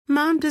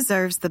Mom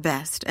deserves the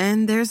best,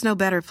 and there's no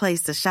better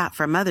place to shop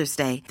for Mother's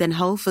Day than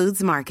Whole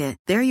Foods Market.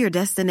 They're your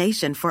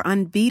destination for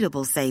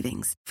unbeatable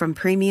savings, from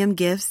premium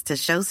gifts to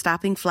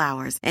show-stopping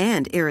flowers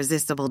and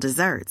irresistible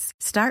desserts.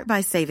 Start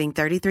by saving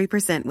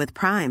 33% with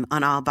Prime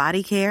on all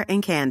body care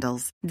and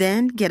candles.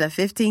 Then get a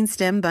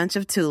 15-stem bunch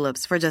of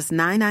tulips for just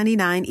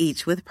 $9.99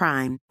 each with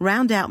Prime.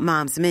 Round out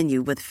Mom's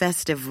menu with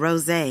festive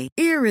rosé,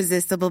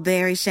 irresistible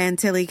berry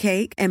chantilly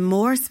cake, and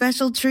more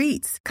special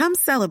treats. Come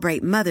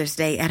celebrate Mother's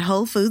Day at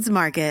Whole Foods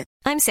Market.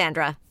 I'm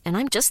Sandra, and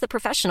I'm just the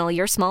professional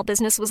your small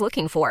business was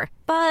looking for.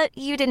 But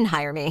you didn't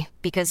hire me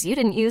because you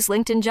didn't use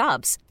LinkedIn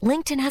Jobs.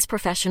 LinkedIn has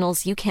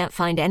professionals you can't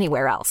find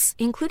anywhere else,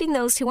 including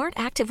those who aren't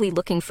actively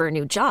looking for a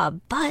new job,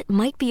 but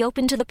might be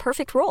open to the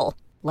perfect role,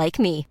 like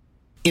me.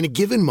 In a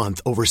given month,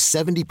 over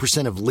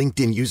 70% of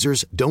LinkedIn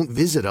users don't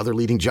visit other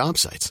leading job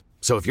sites.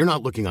 So if you're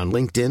not looking on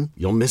LinkedIn,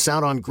 you'll miss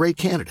out on great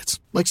candidates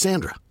like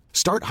Sandra.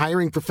 Start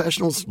hiring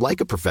professionals like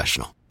a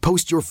professional.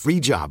 Post your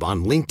free job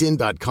on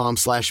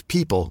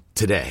linkedin.com/people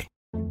today.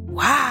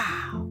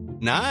 Wow.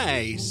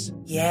 Nice.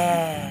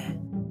 Yeah.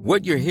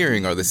 What you're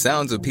hearing are the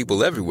sounds of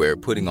people everywhere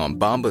putting on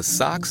Bombas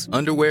socks,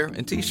 underwear,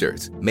 and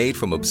T-shirts made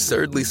from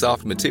absurdly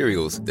soft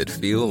materials that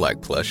feel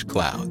like plush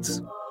clouds.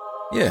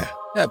 Yeah,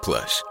 that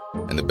plush.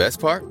 And the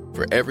best part?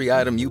 For every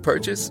item you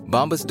purchase,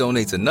 Bombas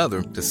donates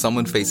another to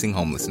someone facing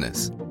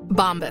homelessness.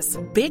 Bombas.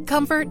 Big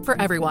comfort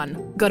for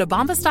everyone. Go to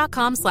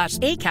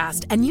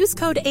bombas.com/ACAST and use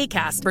code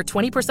ACAST for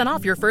 20%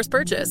 off your first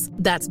purchase.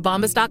 That's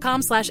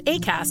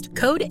bombas.com/ACAST.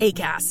 Code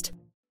ACAST.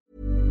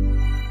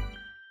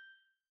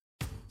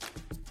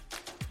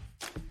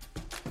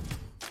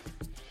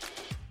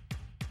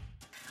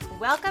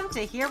 Welcome to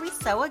Here We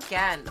Sew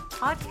Again, the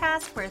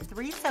podcast where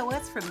three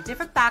sewists from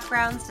different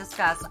backgrounds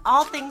discuss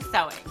all things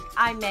sewing.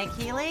 I'm Meg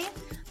Healy.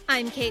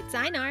 I'm Kate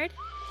Zeinard.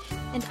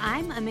 And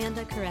I'm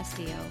Amanda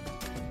Carestio.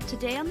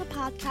 Today on the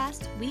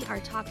podcast, we are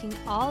talking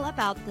all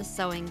about the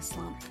sewing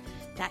slump,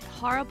 that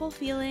horrible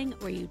feeling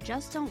where you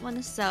just don't want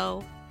to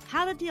sew,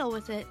 how to deal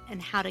with it,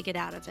 and how to get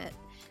out of it.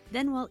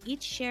 Then we'll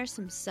each share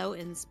some sew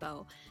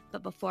inspo.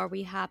 But before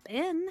we hop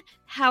in,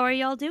 how are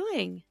y'all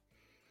doing?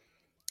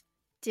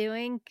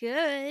 Doing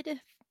good.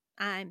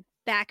 I'm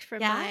back from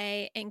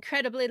my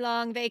incredibly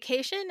long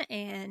vacation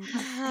and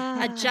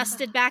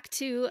adjusted back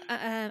to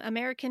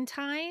American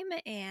time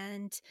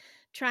and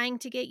trying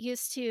to get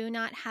used to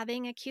not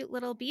having a cute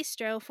little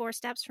bistro 4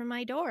 steps from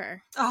my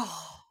door.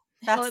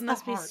 It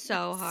must be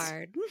so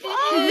hard.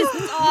 It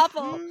is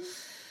awful.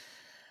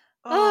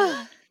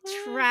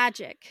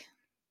 Tragic.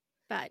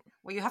 But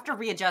well, you have to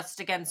readjust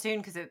again soon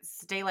because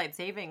it's daylight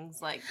savings.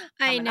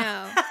 I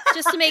know.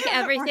 Just to make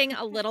everything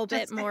a little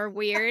bit more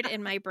weird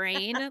in my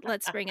brain,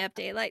 let's bring up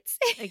daylight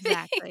savings.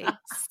 Exactly.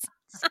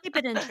 Keep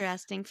it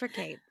interesting for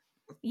Kate.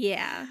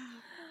 Yeah.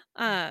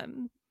 But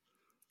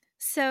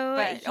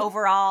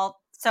overall,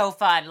 so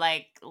fun.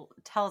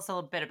 Tell us a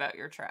little bit about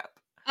your trip.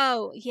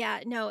 Oh,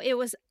 yeah. No, it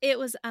was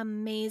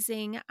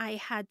amazing. I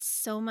had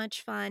so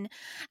much fun.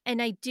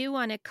 And I do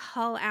want to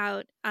call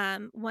out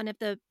one of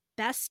the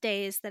best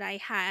days that I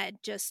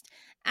had, just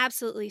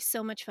absolutely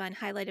so much fun.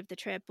 Highlight of the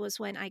trip was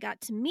when I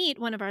got to meet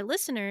one of our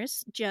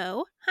listeners,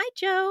 Jo. Hi,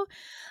 Jo.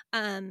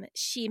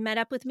 She met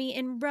up with me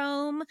in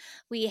Rome.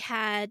 We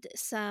had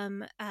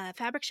some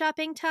fabric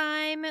shopping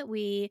time.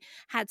 We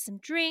had some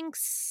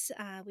drinks.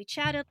 We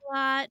chatted a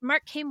lot.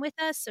 Mark came with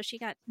us, so she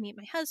got to meet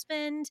my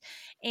husband,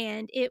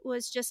 and it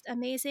was just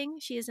amazing.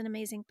 She is an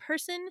amazing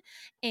person,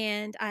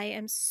 and I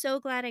am so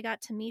glad I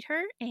got to meet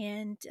her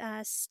and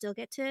still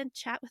get to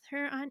chat with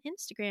her on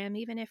Instagram,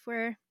 even if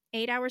we're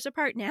 8 hours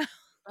apart now.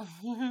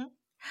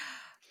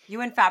 You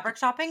went fabric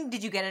shopping?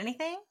 Did you get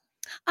anything?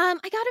 I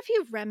got a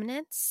few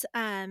remnants.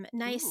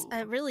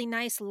 Really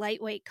nice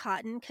lightweight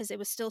cotton because it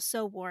was still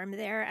so warm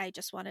there. I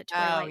just wanted to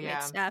wear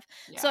lightweight stuff.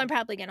 Yeah. So I'm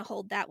probably going to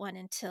hold that one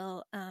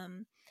until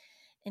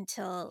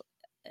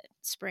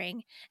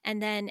spring.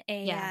 And then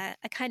a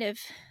kind of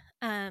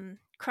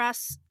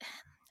cross.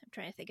 I'm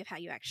trying to think of how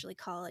you actually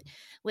call it,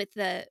 with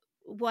the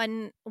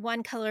one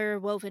color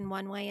woven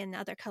one way and the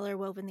other color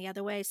woven the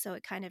other way, so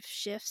it kind of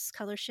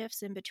color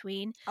shifts in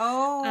between.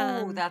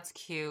 That's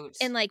cute.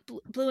 And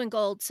blue and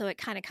gold, so it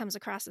kind of comes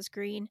across as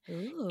green.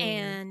 Ooh.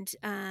 And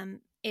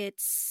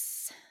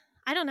it's,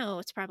 I don't know,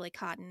 it's probably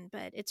cotton,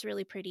 but it's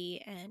really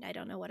pretty, and I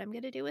don't know what I'm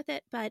going to do with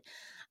it, but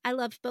I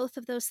love both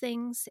of those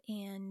things,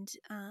 and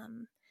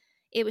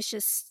it was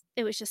just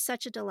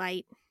such a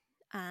delight.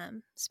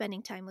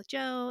 Spending time with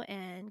Jo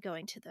and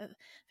going to the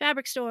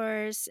fabric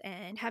stores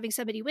and having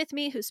somebody with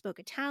me who spoke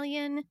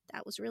Italian.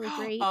 That was really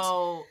great.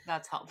 Oh,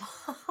 that's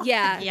helpful.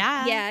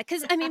 Yeah.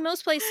 Because,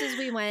 most places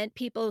we went,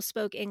 people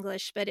spoke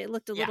English, but it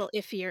looked a little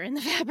iffier in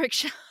the fabric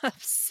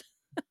shops.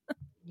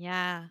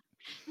 Yeah.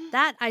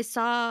 That, I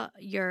saw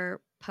your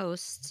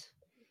post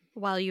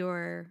while you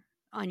were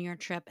on your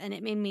trip, and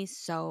it made me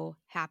so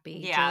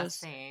happy. Yeah, Jo's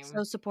same.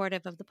 So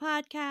supportive of the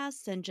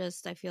podcast, and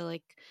just, I feel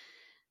like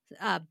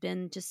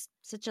been just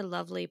such a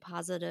lovely,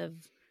 positive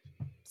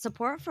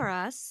support for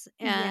us.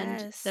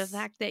 And the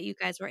fact that you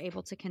guys were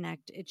able to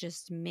connect, it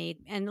just made,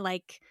 and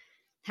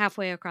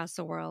halfway across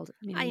the world.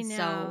 I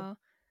know.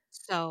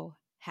 so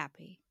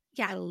happy.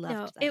 Yeah, I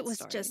loved that it was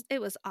story.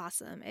 it was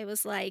awesome. It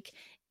was like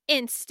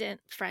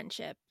instant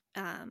friendship.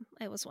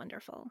 It was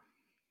wonderful.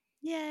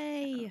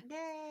 Yay.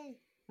 Yay.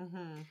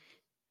 Mm-hmm.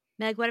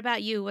 Meg, what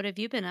about you? What have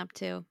you been up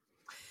to?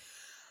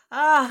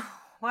 Oh,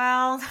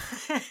 well,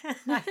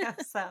 I have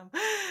some.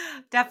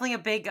 Definitely a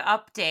big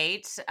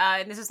update.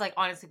 And this is like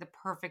honestly the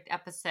perfect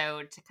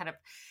episode to kind of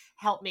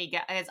help me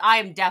get, as I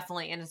am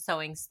definitely in a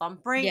sewing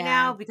slump right Yeah.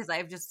 now because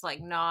I've just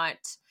like not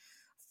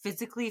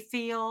physically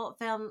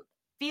feeling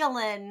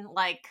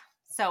like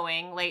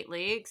sewing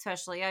lately.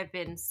 Especially I've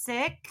been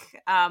sick,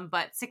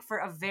 but sick for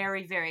a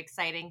very, very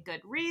exciting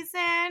good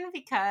reason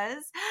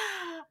because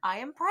I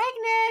am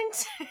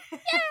pregnant.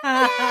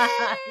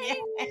 Yay!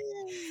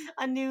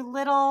 A new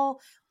little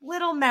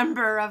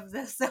member of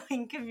the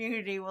sewing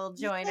community will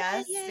join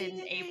us in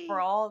Yay.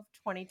 April of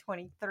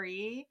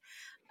 2023.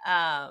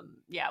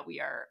 Yeah, we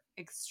are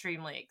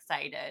extremely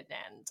excited,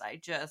 and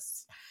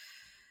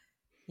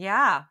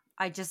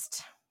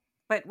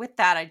but with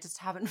that, I just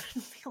haven't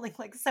been feeling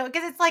like so,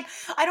 because it's like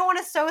I don't want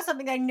to sew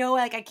something I know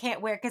like I can't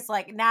wear, because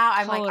like now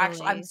I'm like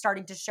actually I'm Totally.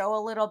 starting to show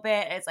a little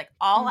bit. It's like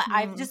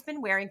I've just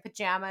been wearing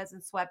pajamas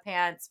and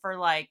sweatpants for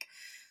like,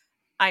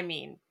 I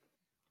mean,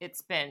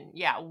 it's been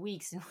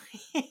weeks and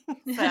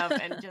weeks of,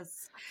 and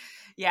just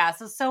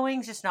so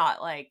sewing's just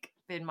not like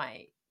been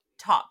my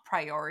top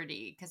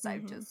priority because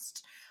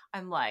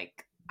I'm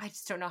like I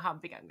just don't know how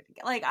big I'm gonna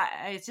get. Like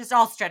it's just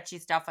all stretchy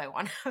stuff I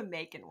want to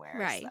make and wear.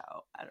 Right. So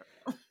I don't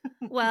know.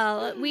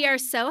 Well, we are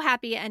so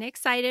happy and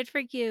excited for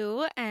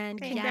you, and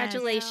Thank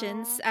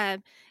congratulations.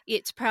 you.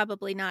 It's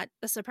probably not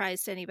a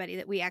surprise to anybody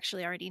that we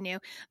actually already knew,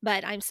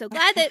 but I'm so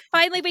glad that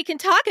finally we can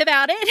talk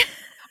about it.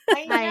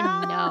 I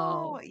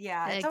know.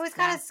 Yeah, it's always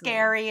kind of Exactly.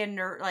 scary and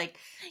like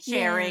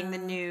sharing the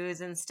Yeah.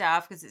 news and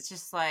stuff because it's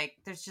just like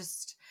there's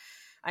just.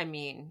 I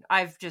mean,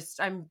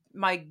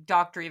 my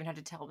doctor even had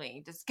to tell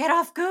me, just get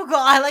off Google.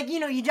 I like,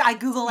 I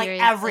Google like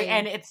Seriously.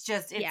 and it's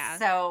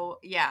so,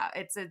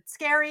 it's a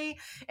scary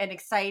and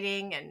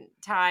exciting and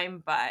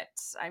time, but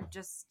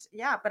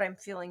but I'm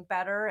feeling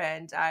better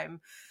and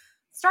I'm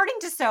starting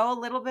to sew a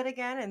little bit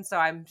again. And so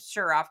I'm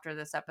sure after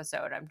this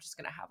episode, I'm just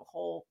going to have a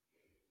whole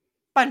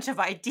bunch of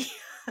ideas.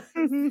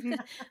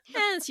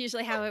 That's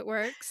usually how it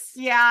works.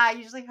 Yeah,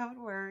 usually how it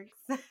works.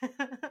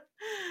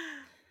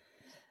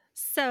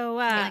 So,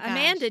 my gosh.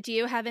 Amanda, do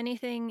you have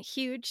anything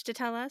huge to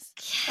tell us?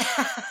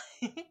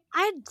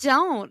 I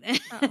don't.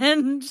 Oh.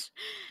 And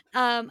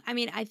I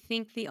mean, I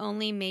think the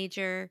only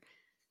major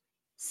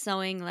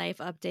sewing life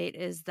update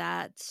is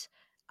that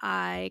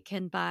I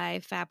can buy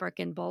fabric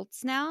and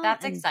bolts now.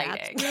 That's and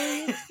exciting. That's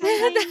really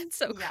exciting. That's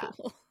so Yeah.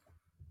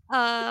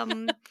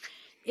 cool.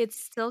 It's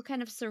still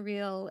kind of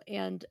surreal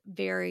and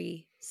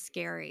very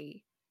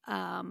scary.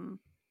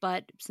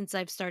 But since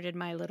I've started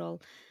my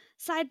little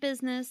side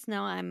business,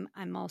 now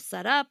I'm all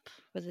set up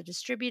with a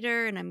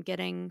distributor and I'm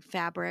getting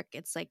fabric.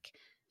 It's like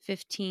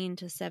 15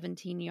 to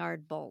 17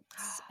 yard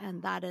bolts.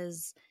 And that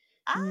is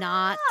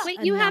not Wait,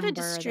 a you have a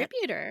number that-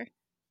 distributor?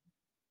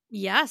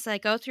 Yes, I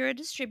go through a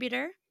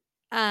distributor.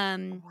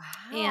 And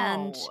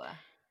Wow.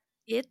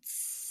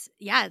 it's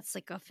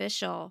like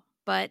official,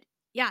 but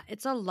yeah,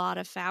 it's a lot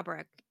of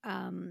fabric.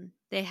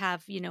 They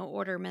have,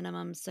 order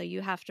minimums, so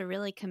you have to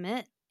really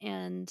commit.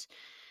 And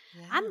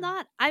I'm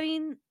not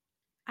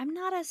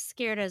as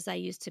scared as I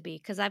used to be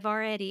because I've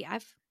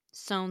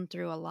sewn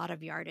through a lot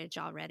of yardage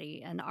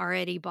already and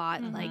already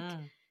bought like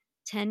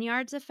 10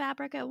 yards of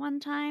fabric at one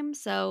time.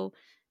 So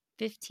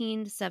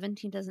 15 to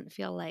 17 doesn't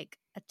feel like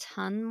a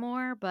ton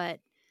more, but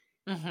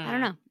I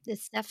don't know.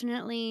 It's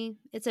definitely,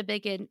 it's a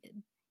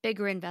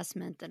bigger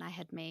investment than I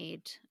had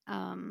made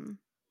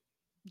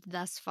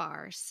thus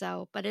far.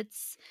 So, but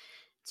it's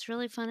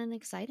really fun and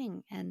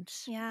exciting, and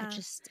Yeah.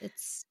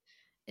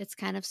 it's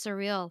kind of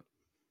surreal.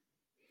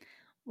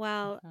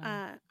 Well,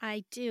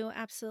 I do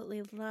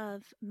absolutely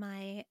love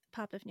my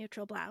Pop of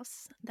Neutral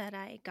blouse that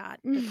I got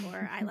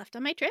before I left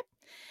on my trip.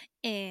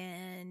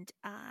 And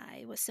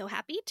I was so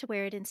happy to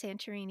wear it in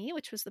Santorini,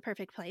 which was the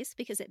perfect place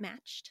because it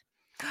matched.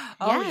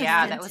 Oh, Yes,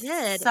 yeah, it that was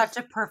did. such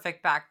a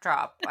perfect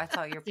backdrop. I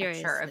saw your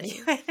picture of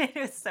you. It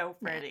was so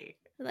pretty.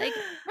 Like,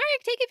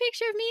 Mark, take a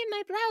picture of me in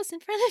my blouse in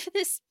front of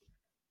this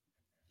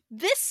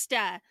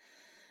vista.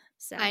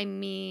 So I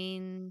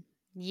mean,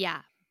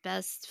 yeah,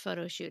 best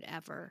photo shoot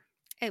ever.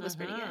 it was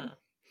pretty good.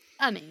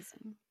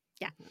 Amazing.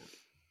 Yeah.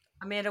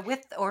 Amanda,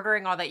 with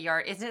ordering all that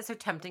yard, isn't it so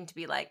tempting to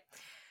be like,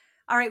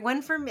 all right,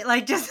 one for me,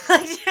 like just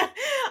like,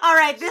 all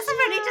right, this is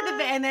for each of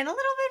the and then a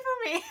little bit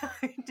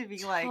for me, to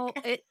be like,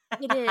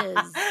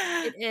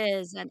 It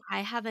is, and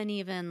I haven't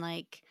even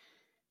like,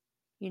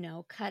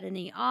 cut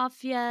any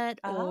off yet,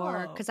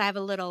 or because I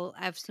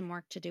have some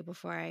work to do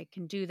before I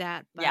can do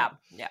that. But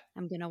yeah,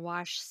 I'm gonna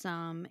wash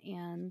some,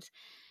 and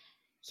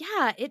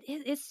yeah,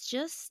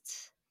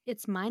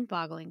 it's mind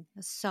boggling.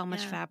 There's so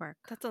much fabric.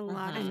 That's a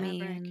lot of I fabric.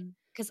 mean,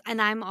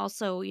 and I'm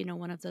also,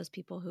 one of those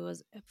people who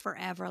is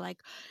forever like,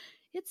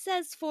 it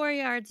says 4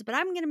 yards, but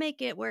I'm going to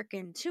make it work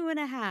in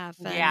 2.5.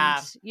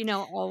 And,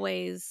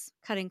 always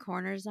cutting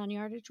corners on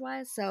yardage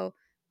wise. So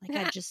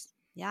like,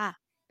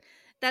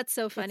 That's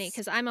so funny It's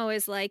because I'm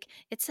always like,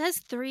 it says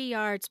 3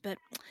 yards, but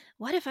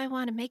what if I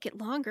want to make it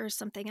longer or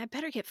something? I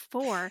better get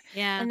 4.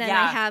 Yeah. And then I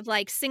yeah, have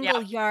like yeah.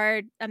 single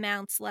yard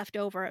amounts left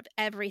over of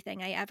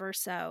everything I ever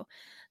sew.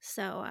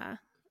 So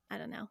I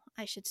don't know.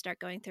 I should start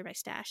going through my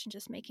stash and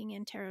just making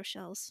in tarot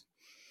shells.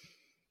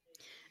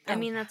 I Oh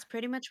mean, yeah. that's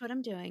pretty much what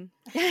I'm doing.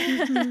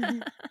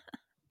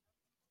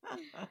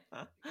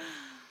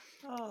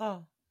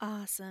 Oh.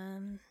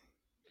 Awesome.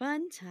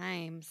 Fun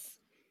times.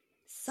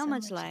 So So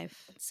much much,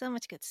 life. so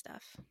much good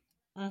stuff.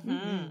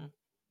 Mm-hmm.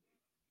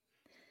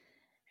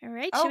 All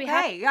right, should we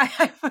hop? Okay.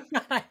 I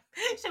forgot.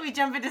 Should we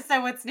jump into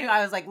so what's new?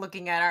 I was like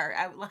looking at our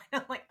outline.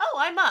 I'm like, oh,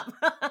 I'm up.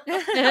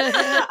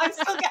 I'm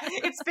still.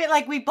 It's been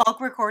like we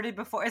bulk recorded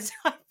before, so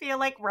I feel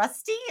like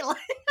rusty.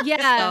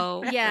 Yeah,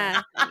 So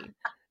yeah. rusty.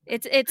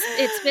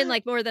 It's been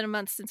like more than a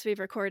month since we've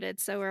recorded,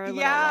 so we're a little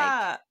like,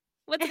 Yeah.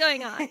 what's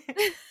going on?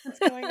 What's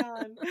going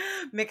on?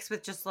 Mixed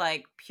with just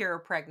like pure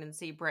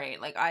pregnancy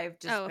brain. Like I've Oh,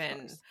 just of been.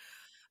 course.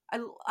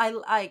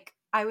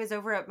 I was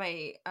over at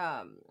my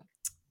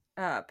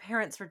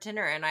parents for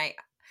dinner, and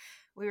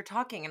we were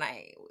talking, and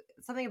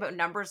something about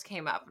numbers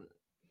came up.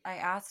 I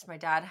asked my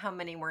dad how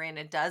many were in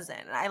a dozen,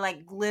 and I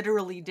like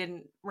literally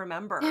didn't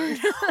remember.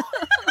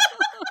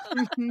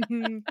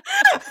 You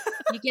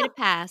get a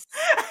pass.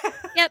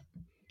 Yep,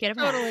 Get a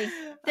pass. totally.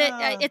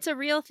 It's a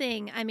real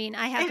thing. I mean,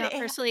 I have not it-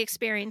 personally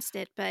experienced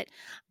it, but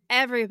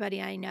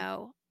everybody I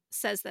know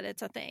says that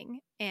it's a thing,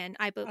 and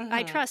I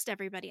Mhm, trust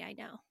everybody I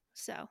know.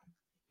 So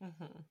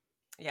mhm.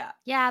 Yeah.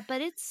 Yeah,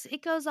 but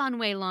it goes on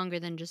way longer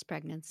than just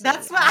pregnancy.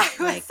 That's what I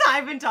feel like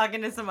I've been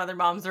talking to some other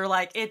moms who are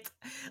like, it's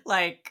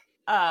like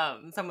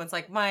someone's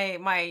like, my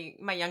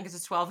youngest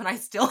is 12 and I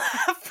still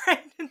have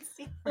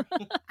pregnancy.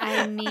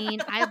 I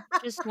mean, I'm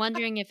just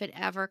wondering if it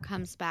ever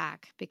comes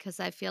back because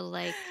I feel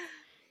like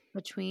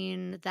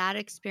between that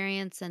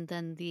experience and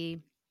then the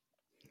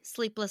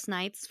sleepless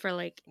nights for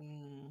like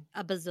Mm,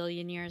 a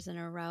bazillion years in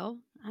a row,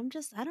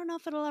 I don't know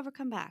if it'll ever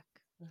come back.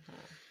 mhm.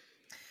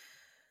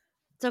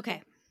 It's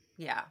okay.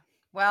 Yeah.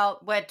 Well,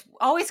 what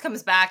always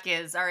comes back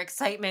is our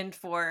excitement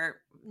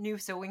for new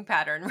sewing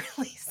pattern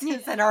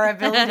releases and our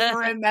ability to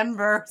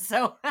remember.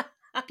 So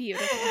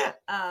beautiful.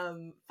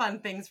 fun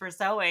things for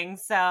sewing.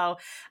 So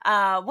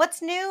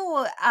what's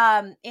new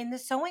in the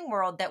sewing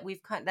world that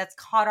that's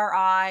caught our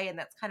eye and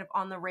that's kind of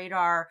on the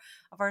radar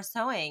of our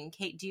sewing?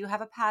 Kate, do you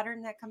have a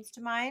pattern that comes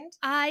to mind?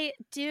 I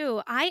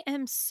do. I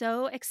am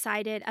so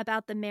excited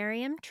about the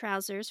Miriam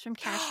trousers from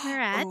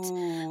Cashmerette,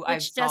 Ooh, I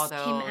which saw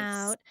just came those.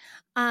 out.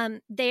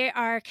 They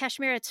are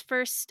Cashmerette's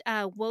first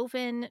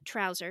woven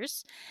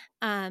trousers,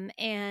 and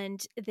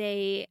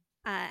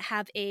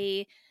have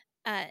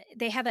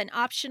they have an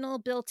optional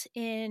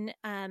built-in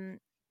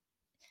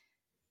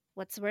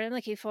what's the word I'm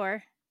looking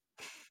for?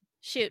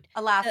 Shoot. Uh,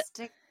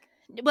 Elastic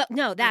well,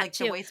 no, or that like the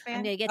too. I'm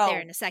waistband? gonna get there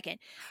Oh. in a second.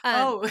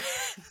 Oh.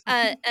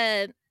 Uh,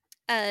 uh,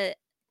 uh,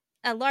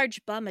 a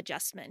large bum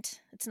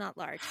adjustment. It's not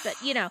large, but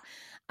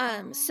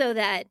so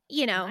that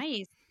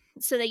Nice.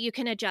 so that you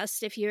can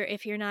adjust if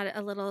you're not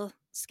a little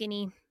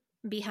skinny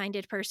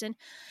behinded person.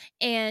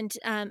 And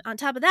on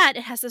top of that,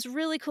 it has this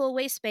really cool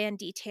waistband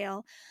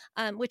detail,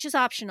 which is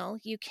optional.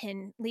 You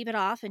can leave it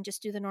off and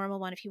just do the normal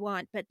one if you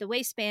want. But the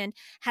waistband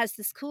has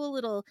this cool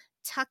little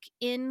tuck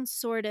in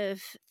sort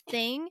of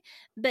thing.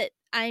 But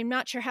I'm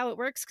not sure how it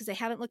works because I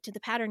haven't looked at the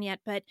pattern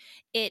yet. But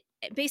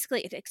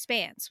basically it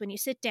expands. When you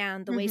sit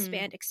down, the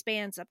waistband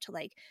expands up to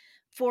like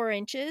 4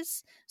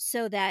 inches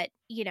so that,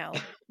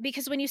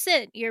 because when you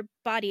sit, your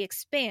body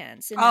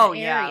expands in that Oh,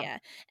 yeah. area.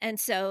 And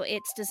so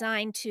it's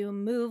designed to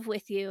move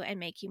with you and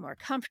make you more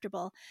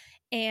comfortable.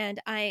 And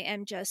I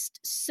am just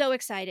so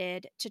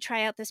excited to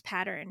try out this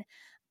pattern.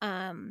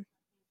 I'm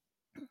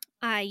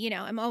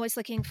always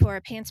looking for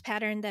a pants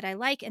pattern that I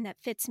like and that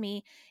fits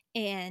me.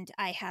 And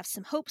I have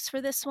some hopes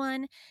for this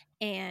one.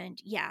 And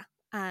yeah,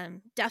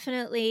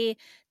 definitely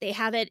they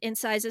have it in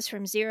sizes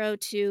from 0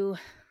 to,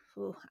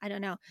 I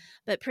don't know,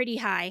 but pretty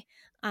high.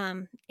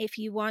 If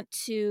you want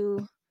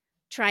to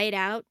try it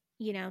out,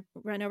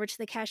 run over to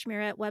the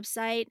Cashmerette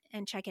website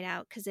and check it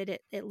out because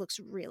it looks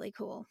really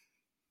cool.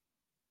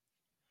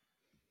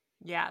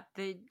 Yeah,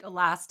 the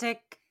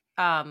elastic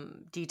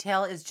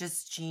detail is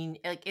just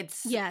like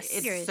it's Yes.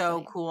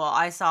 so cool.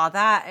 I saw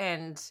that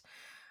and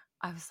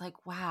I was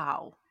like,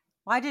 wow.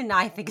 Why didn't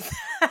I think of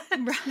that?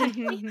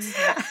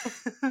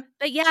 Right.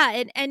 But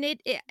yeah, and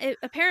it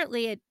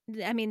apparently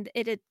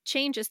it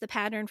changes the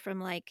pattern from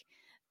like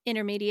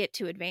intermediate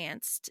to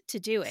advanced to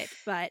do it.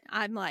 But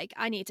I'm like,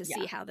 I need to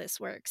see Yeah. how this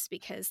works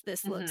because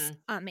this looks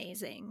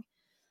amazing.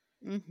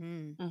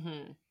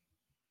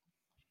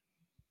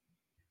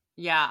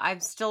 Yeah, I'm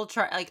still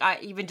trying. Like, I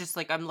even just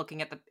like I'm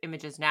looking at the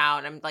images now,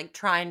 and I'm like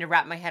trying to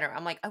wrap my head around.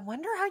 I'm like, I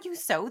wonder how you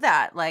sew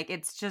that. Like,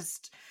 it's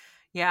just,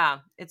 yeah,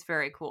 it's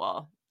very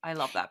cool. I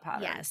love that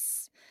pattern.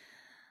 Yes.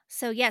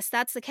 So yes,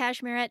 that's the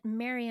Cashmerette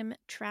Miriam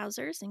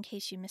trousers. In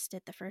case you missed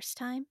it the first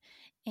time,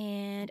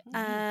 and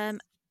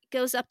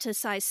goes up to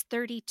size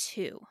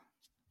 32.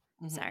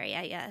 Sorry,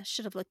 I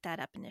should have looked that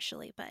up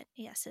initially, but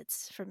yes,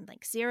 it's from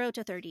like 0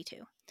 to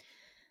 32.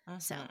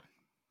 So.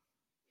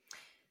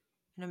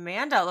 And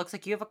Amanda, it looks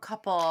like you have a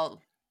couple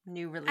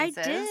new I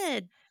releases.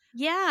 did.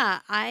 Yeah,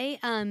 I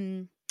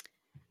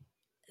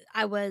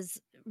was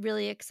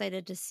really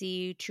excited to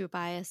see True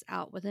Bias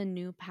out with a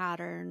new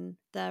pattern,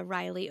 the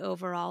Riley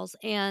overalls,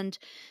 and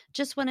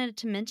just wanted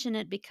to mention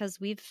it because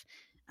we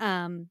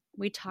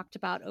talked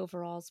about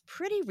overalls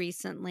pretty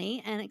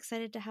recently, and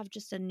excited to have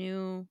just a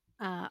new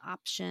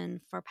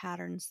option for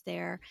patterns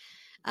there.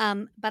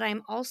 But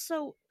I'm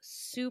also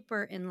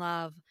super in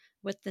love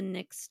with the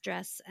NYX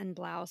dress and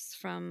blouse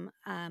from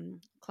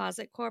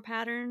Closet Core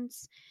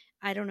Patterns.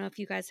 I don't know if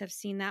you guys have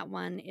seen that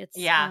one. It's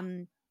Yeah.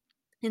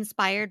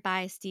 inspired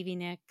by Stevie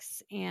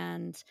Nicks,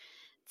 and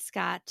it's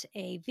got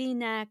a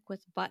V-neck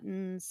with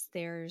buttons.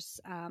 There's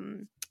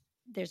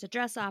a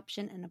dress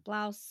option and a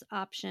blouse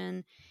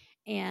option,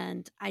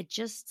 and I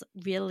just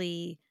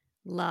really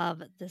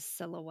love this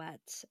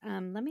silhouette.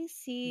 Let me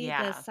see the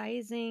Yeah.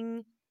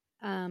 sizing.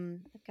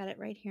 I've got it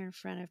right here in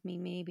front of me.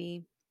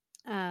 Maybe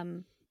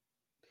um,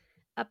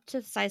 up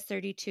to size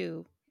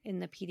 32 in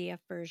the PDF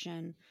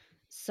version.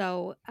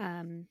 So,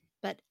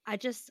 but I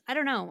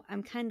don't know.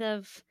 I'm kind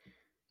of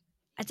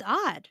it's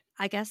odd.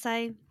 I guess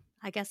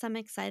I'm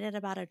excited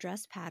about a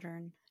dress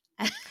pattern.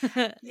 Oh, It's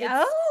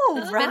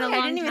been right. a I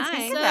long didn't even think of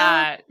time, So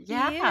that.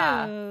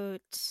 Yeah.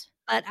 cute.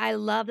 but I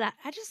love that.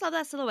 I just love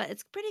that silhouette.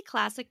 It's pretty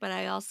classic, but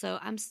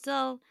I'm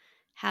still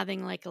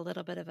having like a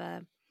little bit of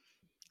a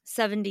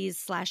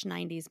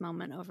 70s/90s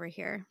moment over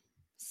here.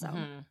 So, Hmm.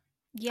 I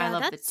Yeah,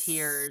 love the that's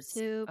tears. Oh.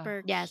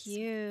 super yes.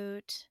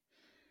 cute.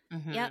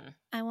 Yep, Hmm.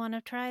 I want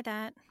to try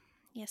that.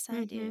 Yes, I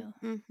Mhm. do.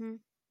 Mhm.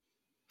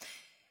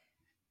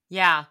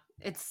 Yeah.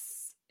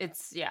 It's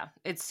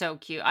so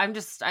cute.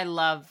 I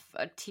love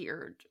a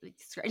tiered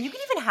skirt. And you can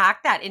even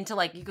hack that into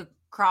like, you could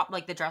crop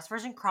like the dress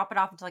version, crop it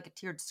off into like a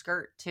tiered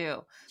skirt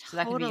too. So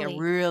that could be a Totally.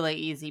 really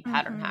easy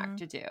pattern hack Mm-hmm.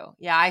 to do.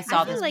 Yeah, I I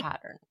saw feel this like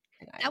pattern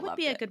and I that would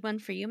be loved a it. good one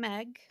for you,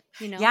 Meg,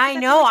 Yeah, cuz I I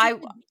feel know.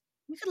 like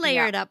you could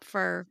layer Yeah. it up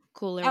for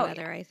cooler Oh, yeah.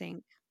 weather, I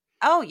think.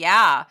 Oh,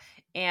 yeah.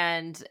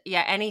 And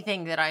yeah,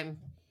 anything that I'm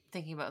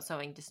thinking about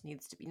sewing just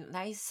needs to be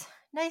nice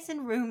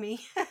and roomy.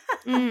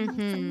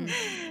 Mhm.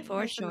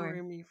 For Nice and sure.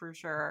 roomy for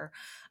sure.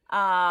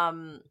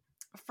 Um,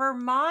 for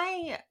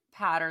my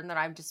pattern that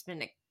I've just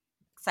been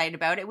excited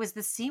about, it was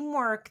the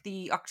Seamwork,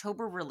 the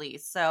October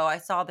release. So I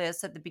saw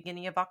this at the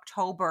beginning of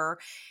October,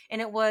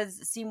 and it was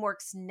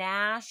Seamwork's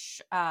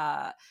Nash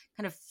kind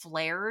of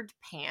flared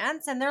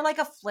pants, and they're like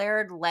a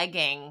flared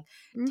legging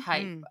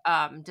type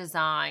Mhm.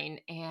 design,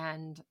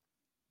 and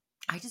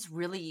I just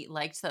really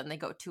liked them. They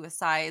go to a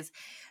size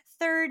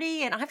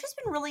 30, and I've just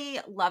been really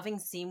loving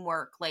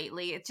Seamwork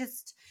lately.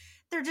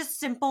 They're just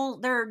simple.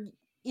 They're,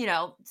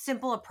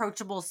 simple,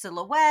 approachable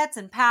silhouettes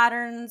and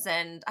patterns,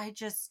 and I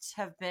just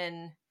have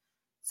been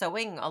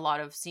sewing a lot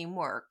of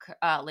Seamwork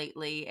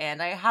lately,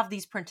 and I have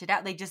these printed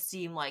out. They just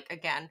seem like,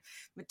 again,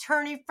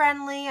 maternity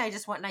friendly. I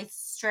just want nice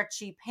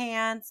stretchy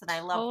pants, and I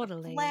love the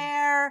Totally.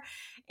 flare,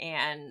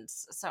 and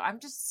so I'm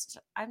just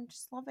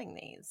loving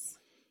these.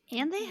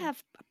 And they Mhm.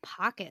 have They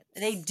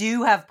pockets.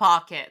 do have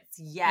pockets.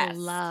 Yes.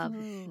 Love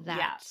Ooh. Yeah.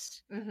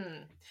 that.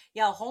 Hmm.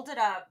 Yeah, I'll hold it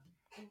up.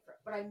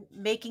 But I'm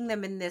making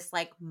them in this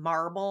like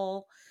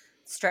marble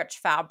stretch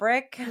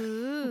fabric.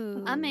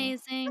 Ooh.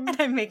 Amazing.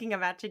 And I'm making a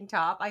matching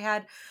top. I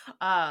had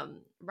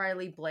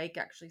Riley Blake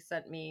actually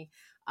sent me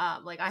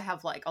like I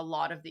have like a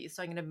lot of these,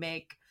 so I'm gonna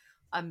make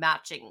a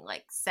matching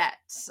like set.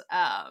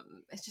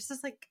 It's just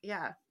this like,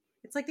 yeah.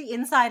 It's like the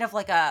inside of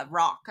like a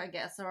rock, I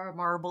guess, or a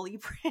marbly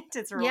print.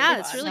 It's really Yeah,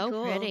 it's fun. really So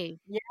cool. pretty.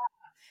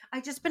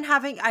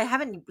 I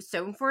haven't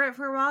sewn for it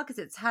for a while because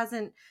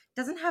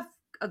doesn't have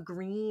a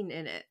green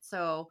in it.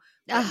 So,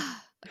 but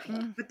Ah,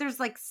 Mm. but there's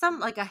like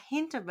a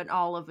hint of an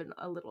olive and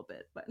a little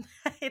bit, but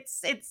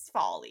it's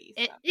folly.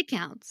 So it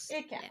counts.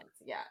 it Yeah.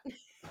 counts,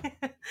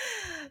 yeah.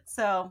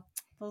 So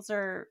those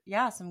are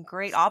some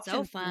great So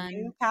options for new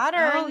fun. Oh,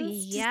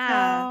 patterns to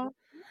yeah. sew.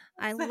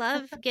 I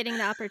love getting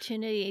the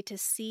opportunity to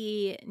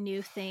see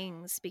new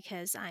things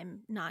because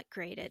I'm not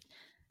great at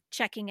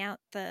checking out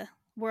the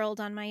world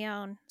on my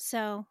own.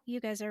 So you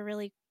guys are a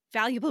really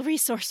valuable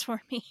resource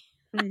for me.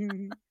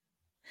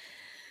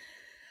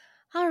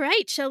 All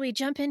right, shall we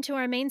jump into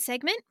our main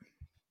segment?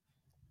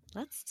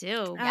 Let's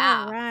do.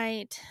 Yeah. All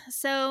right.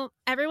 So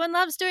everyone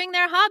loves doing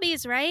their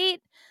hobbies,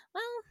 right?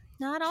 Well,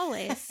 not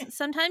always.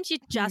 Sometimes you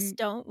just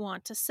don't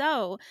want to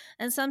sew.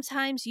 And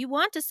sometimes you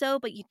want to sew,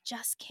 but you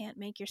just can't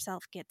make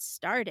yourself get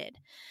started.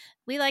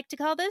 We like to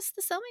call this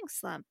the sewing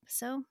slump.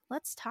 So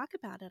let's talk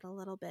about it a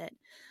little bit.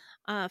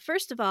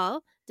 First of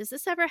all, does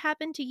this ever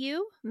happen to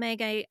you?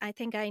 Meg, I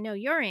think I know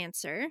your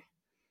answer.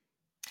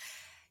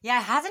 Yeah,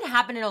 it hasn't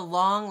happened in a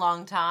long,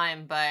 long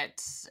time,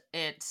 but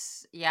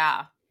it's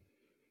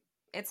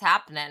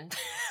happening.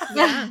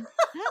 Yeah.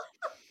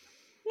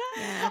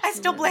 Yeah, I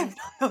still blame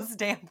absolutely. it on those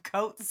damn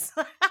coats.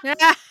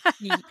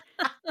 Ye-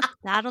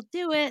 That'll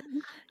do it.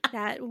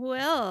 That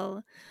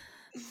will.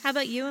 How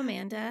about you,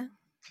 Amanda?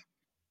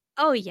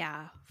 Oh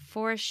yeah,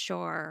 for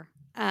sure.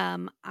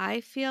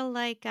 I feel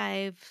like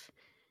I've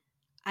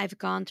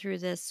gone through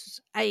this.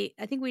 I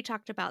think we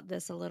talked about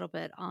this a little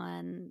bit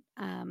on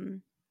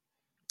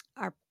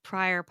our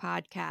prior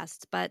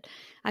podcasts, but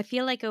I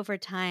feel like over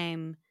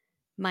time,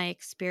 my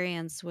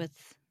experience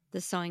with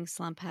the sewing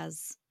slump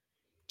has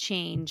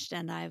changed,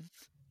 and I've,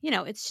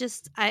 it's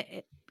just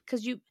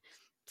because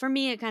for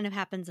me, it kind of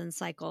happens in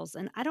cycles,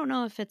 and I don't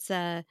know if it's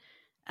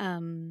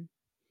um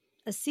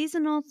a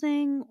seasonal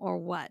thing or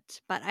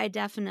what, but I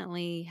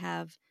definitely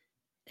have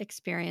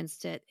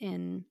experienced it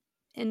in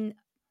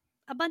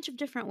a bunch of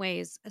different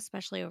ways,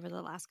 especially over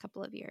the last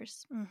couple of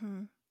years.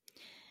 Mm-hmm.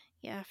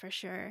 Yeah, for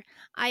sure.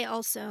 I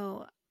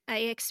also I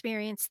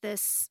experience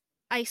this.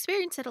 I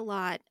experience it a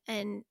lot,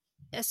 and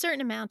a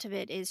certain amount of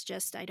it is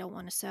just I don't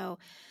want to sew.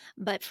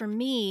 But for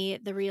me,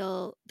 the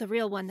real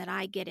one that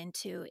I get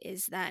into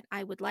is that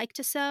I would like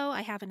to sew.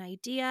 I have an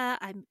idea.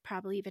 I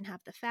probably even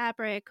have the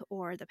fabric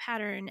or the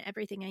pattern,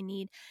 everything I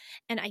need,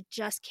 and I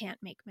just can't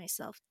make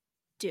myself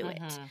do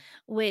it, Mm-hmm.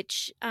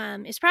 which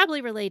is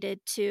probably related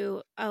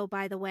to, oh,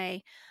 by the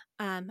way,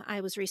 I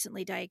was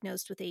recently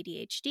diagnosed with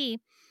ADHD,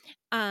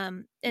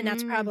 and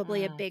that's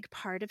probably a Mm. big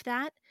part of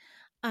that.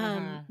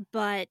 Mm-hmm.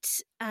 But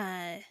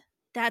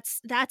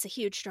that's a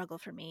huge struggle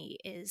for me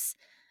is,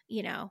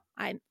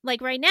 I'm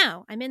like right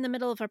now, I'm in the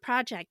middle of a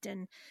project,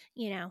 and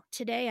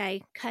today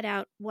I cut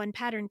out one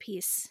pattern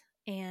piece,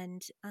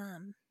 and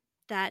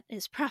that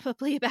is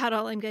probably about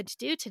all I'm going to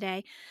do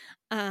today.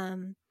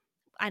 Um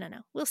I don't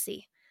know. We'll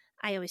see.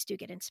 I always do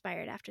get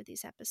inspired after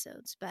these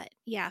episodes, but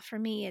yeah, for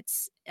me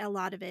it's a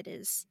lot of it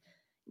is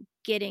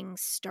getting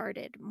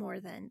started more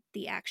than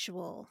the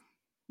actual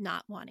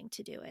not wanting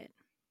to do it.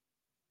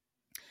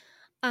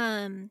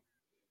 Um,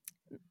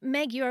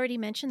 Meg, you already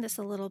mentioned this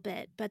a little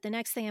bit, but the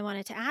next thing I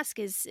wanted to ask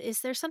is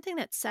there something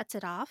that sets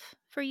it off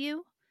for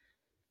you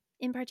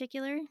in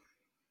particular?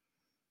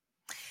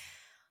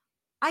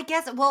 I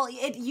guess, well,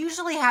 it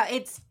usually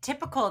it's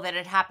typical that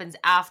it happens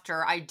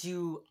after I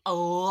do a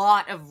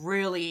lot of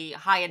really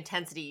high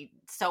intensity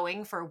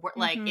sewing for work,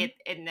 like Mm-hmm. it,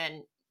 and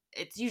then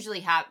it's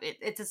usually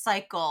it's a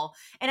cycle,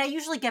 and I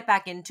usually get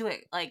back into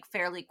it like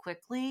fairly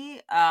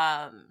quickly.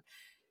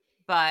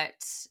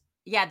 But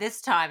yeah,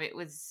 this time it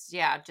was,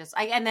 yeah, just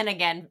and then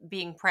again,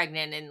 being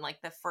pregnant in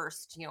like the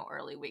first,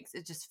 early weeks,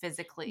 it just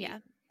Yeah.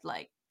 physically,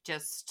 like,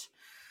 just,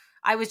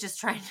 I was just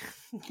trying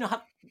to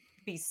not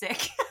be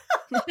sick.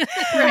 I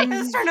Right.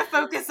 was trying to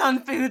focus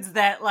on foods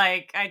that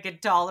like I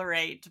could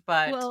tolerate,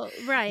 but Well,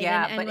 right.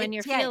 And yeah, and but when it's,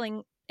 you're yeah,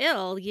 feeling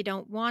ill, you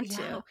don't want yeah.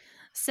 to.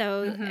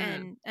 So, Mhm.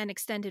 and an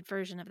extended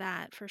version of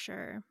that for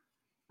sure.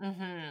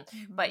 Mhm.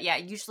 Mm-hmm. But yeah,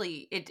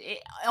 usually it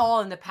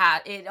all in the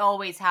past, it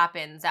always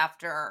happens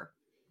after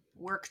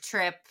work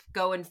trip,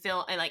 go and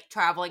film and like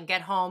travel and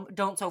get home,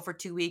 don't sew for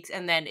 2 weeks,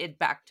 and then it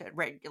back to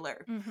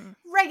Mm-hmm.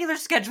 regular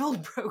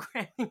scheduled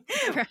programming.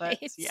 But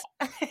Right. yeah.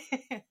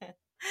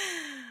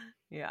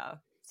 Yeah.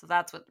 So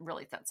that's what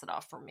really sets it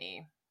off for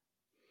me.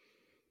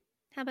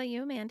 How about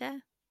you,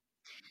 Amanda?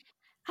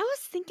 I was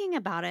thinking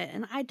about it,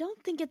 and I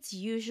don't think it's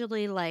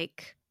usually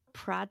like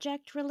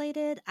project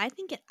related. I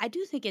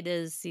do think it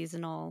is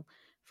seasonal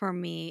for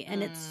me,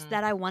 and it's Mm.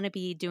 that I want to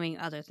be doing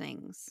other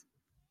things.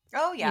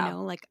 Oh yeah.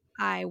 Like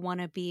I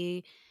want to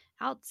be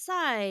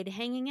outside,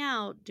 hanging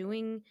out,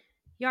 doing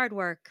yard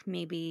work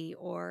maybe,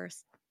 or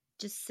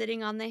just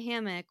sitting on the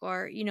hammock,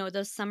 or,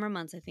 those summer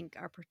months I think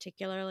are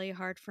particularly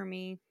hard for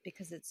me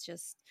because it's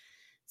just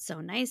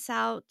so nice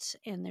out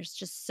and there's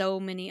just so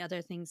many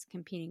other things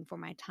competing for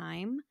my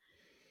time.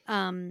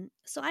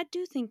 So I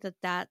do think that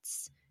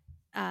that's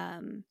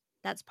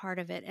part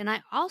of it. And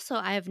I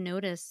have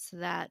noticed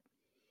that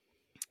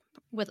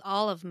with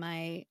all of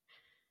my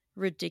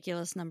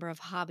ridiculous number of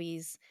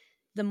hobbies,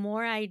 the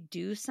more I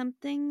do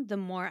something, the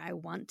more I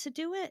want to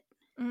do it.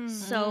 Mm.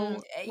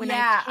 So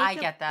Yeah, I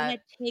get when I that.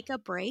 take a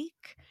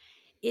break,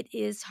 it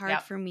is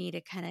hard Yep. for me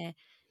to kind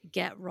of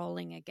get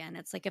rolling again.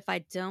 It's like if I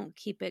don't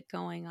keep it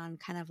going on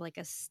kind of like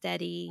a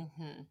steady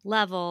Mhm.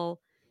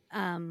 level,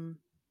 um,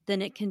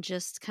 then it can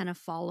just kind of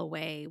fall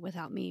away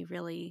without me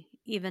really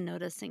even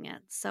noticing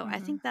it. So Mm-hmm. I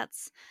think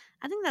that's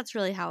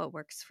really how it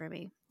works for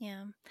me.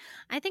 Yeah.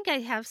 I think I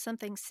have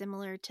something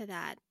similar to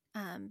that,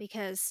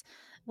 because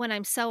when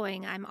I'm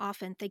sewing, I'm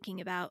often thinking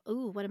about,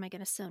 ooh, what am I going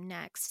to sew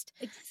next?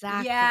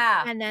 Exactly.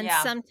 Yeah, And then yeah.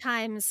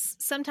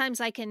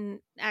 sometimes I can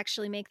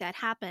actually make that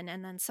happen.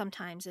 And then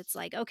sometimes it's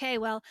like, okay,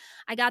 well,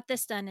 I got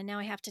this done and now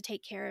I have to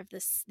take care of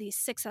these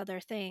six other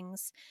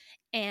things.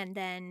 And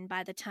then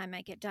by the time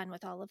I get done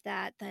with all of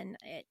that, then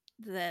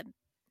the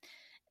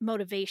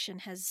motivation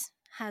has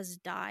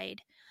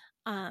died.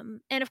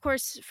 And of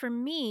course, for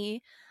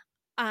me,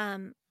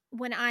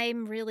 when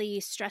I'm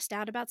really stressed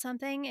out about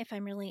something, if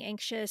I'm really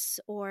anxious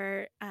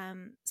or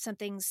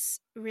something's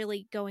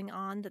really going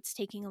on that's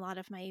taking a lot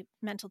of my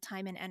mental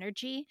time and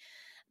energy,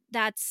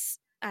 that's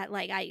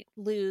like I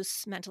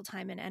lose mental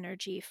time and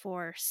energy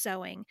for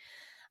sewing.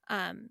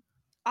 Um,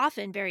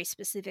 Often very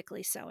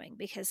specifically sewing,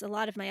 because a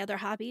lot of my other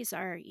hobbies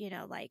are,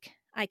 like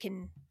I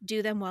can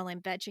do them while I'm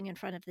vegging in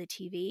front of the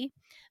TV,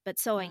 but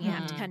sewing, you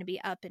have to Mhm. kind of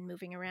be up and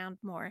moving around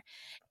more.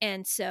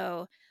 And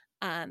so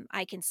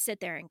I can sit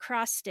there and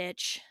cross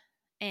stitch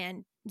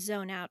and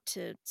zone out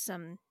to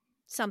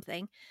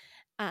something.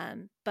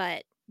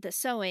 But the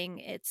sewing,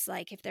 it's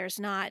like if there's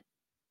not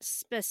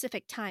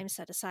specific time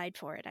set aside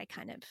for it, I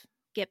kind of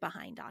get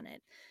behind on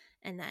it,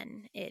 and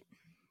then it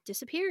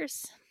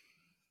disappears.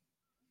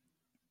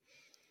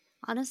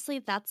 Honestly,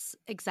 that's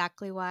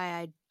exactly why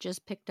I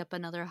just picked up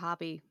another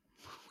hobby,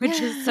 which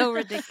is so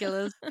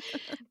ridiculous.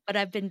 But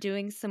I've been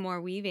doing some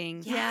more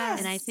weaving. Yes.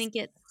 And I think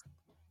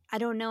I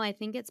don't know, I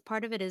think it's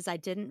part of it is I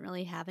didn't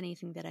really have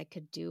anything that I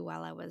could do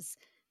while I was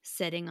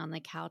sitting on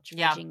the couch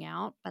Yeah. vegging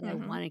out, but I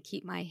want to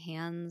keep my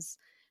hands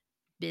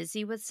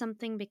busy with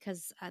something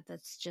because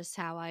that's just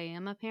how I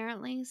am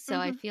apparently. So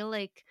I feel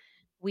like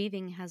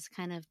weaving has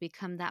kind of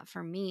become that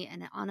for me.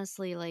 And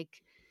honestly,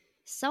 like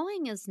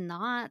sewing is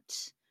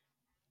not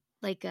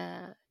like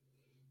a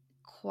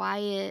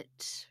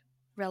quiet,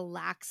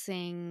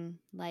 relaxing,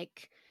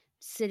 like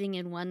sitting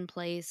in one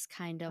place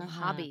kind of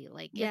hobby.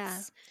 Like Yeah.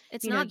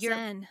 It's you know, not you're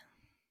zen.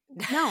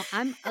 no,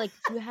 I'm like,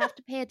 you have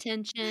to pay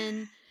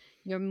attention.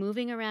 You're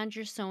moving around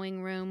your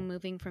sewing room,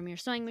 moving from your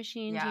sewing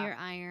machine to Yeah. your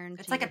iron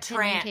It's to like your a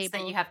pinning trance that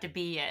you table. have to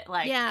be in,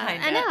 like, Yeah,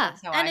 kind and of. it,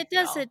 That's how and I it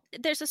does feel.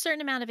 it. There's a certain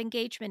amount of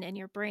engagement in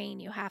your brain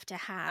you have to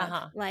have.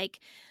 Uh-huh. Like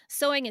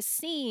sewing a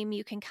seam,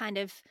 you can kind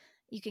of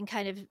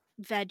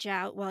veg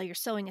out while you're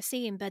sewing a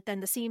seam, but then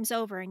the seam's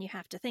over and you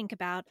have to think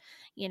about,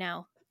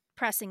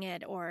 pressing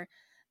it or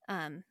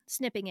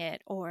snipping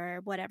it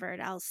or whatever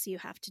else you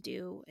have to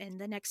do in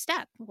the next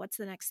step. What's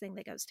the next thing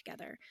that goes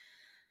together?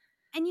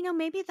 And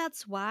maybe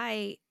that's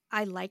why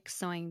I like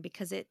sewing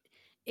because it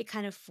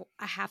kind of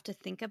I have to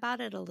think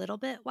about it a little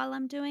bit while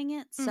I'm doing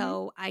it,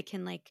 so I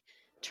can like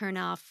turn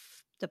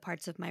off the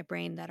parts of my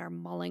brain that are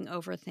mulling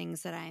over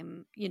things that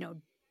I'm,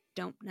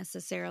 don't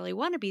necessarily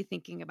want to be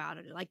thinking about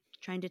it, like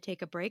trying to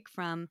take a break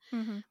from.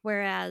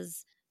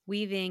 Whereas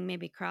weaving,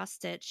 maybe cross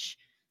stitch,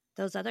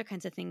 those other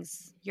kinds of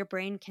things, your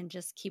brain can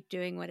just keep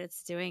doing what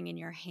it's doing and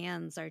your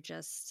hands are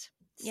just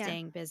Yeah.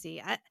 staying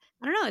busy. I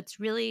don't know, it's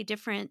really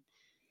different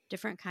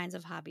kinds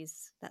of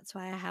hobbies. That's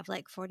why I have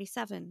like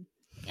 47.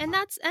 And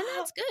that's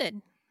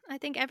good. I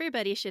think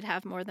everybody should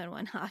have more than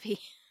one hobby.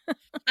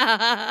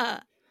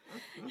 I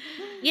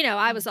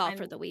was all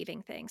for the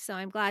weaving thing, so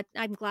I'm glad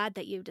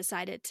that you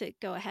decided to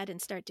go ahead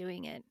and start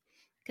doing it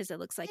because it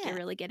looks like you're Yeah.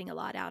 really getting a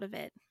lot out of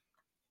it.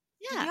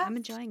 Yeah, I'm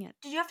enjoying it.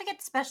 Did you have to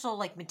get special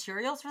like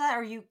materials for that,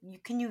 or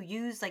can you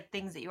use like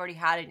things that you already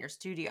had in your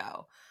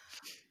studio?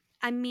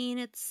 I mean,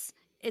 it's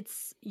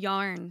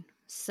yarn,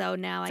 so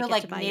now I So get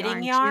like to buy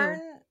knitting yarn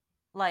too.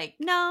 Like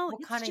No, what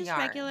it's kind of just yarn?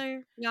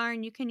 regular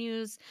yarn you can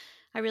use.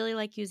 I really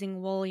like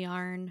using wool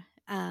yarn.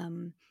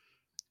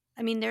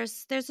 I mean,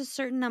 there's a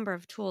certain number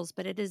of tools,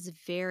 but it is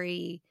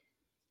very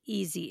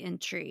easy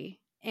entry,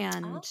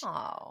 and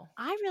Oh.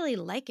 I really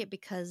like it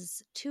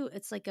because too,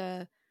 it's like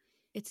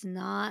it's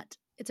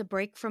a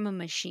break from a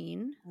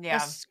machine, a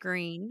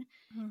screen.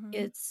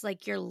 It's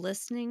like you're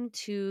listening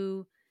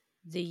to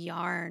the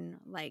yarn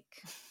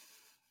like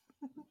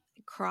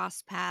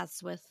cross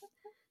paths with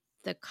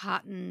the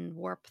cotton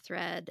warp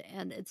thread,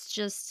 and it's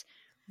just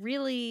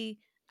really,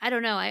 I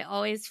don't know, I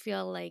always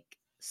feel like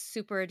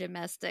super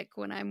domestic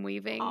when I'm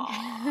weaving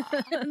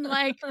and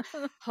like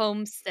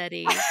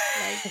homesteady,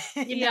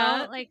 like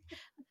Yeah. like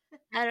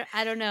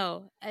I don't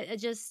know, I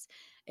just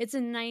it's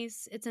a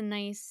nice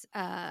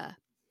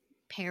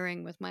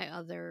pairing with my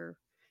other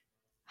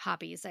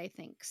hobbies, I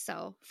think.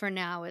 So for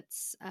now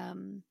it's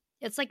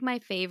like my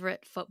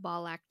favorite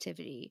football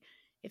activity.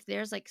 If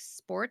there's like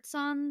sports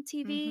on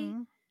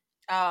TV,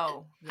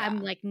 Oh, yeah. I'm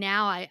like,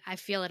 now I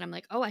feel it. I'm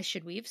like, oh, I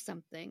should weave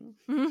something.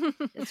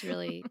 It's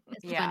funny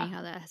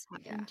how that has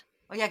happened.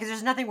 Well, yeah, because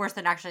there's nothing worse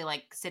than actually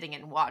like sitting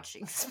and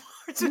watching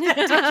sports. I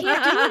can't do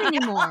it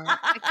anymore.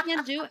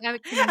 I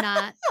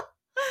cannot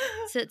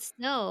sit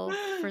still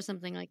for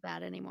something like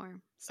that anymore.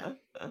 So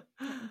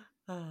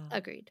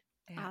agreed.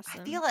 Yeah.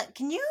 Awesome. I feel it.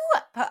 Can you?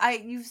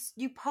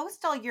 You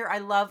post all your. I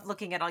love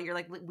looking at all your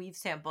like weave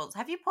samples.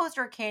 Have you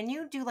posted or can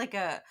you do like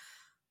an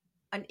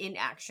in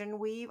action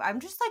weave? I'm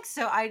just like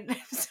I'm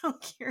so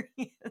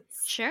curious.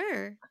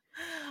 Sure.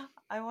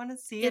 I want to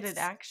see it in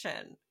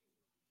action.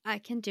 I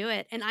can do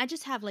it. And I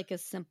just have like a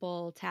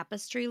simple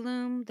tapestry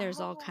loom. There's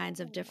all kinds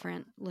of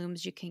different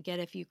looms you can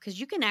get because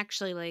you can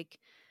actually like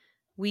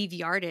weave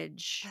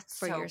yardage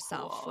for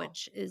yourself, cool.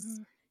 which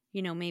is,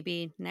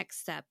 maybe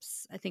next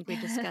steps. I think we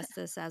discussed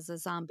this as a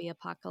zombie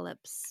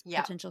apocalypse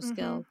potential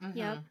skill.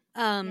 Yep.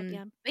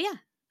 But yeah,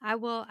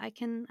 I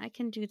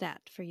can do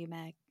that for you,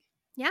 Meg.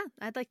 Yeah,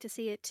 I'd like to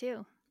see it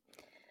too.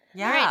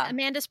 Yeah. All right,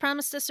 Amanda's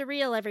promised us a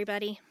reel,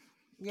 everybody.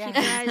 Yeah. Keep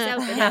your eyes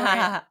open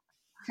for it.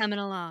 Coming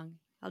along.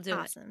 I'll do it.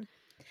 Awesome.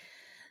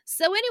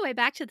 So anyway,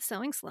 back to the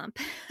sewing slump.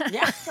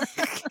 Yeah.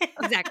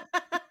 Exactly.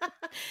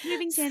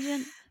 Moving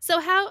tangent. So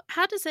how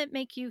does it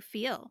make you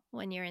feel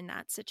when you're in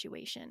that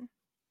situation?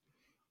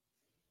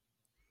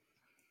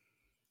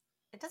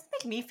 It doesn't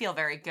make me feel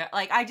very good.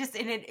 Like I just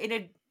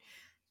I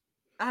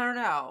don't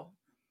know.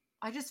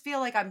 I just feel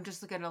like I'm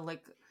just gonna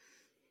like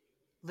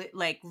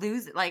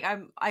lose it. Like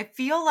I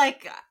feel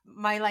like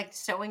my like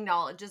sewing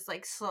knowledge is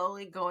like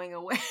slowly going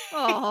away.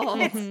 Oh,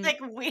 It's like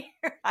weird.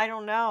 I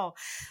don't know.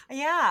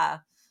 Yeah.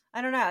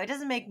 I don't know. It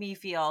doesn't make me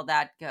feel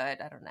that good.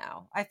 I don't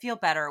know. I feel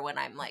better when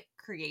I'm like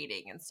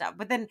creating and stuff.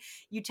 But then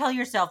you tell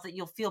yourself that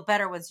you'll feel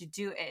better once you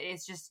do it.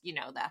 It's just,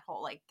 that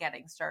whole like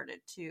getting started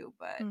too.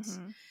 But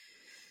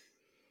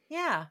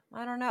yeah,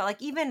 I don't know.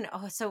 Like even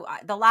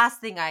the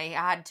last thing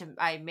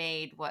I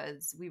made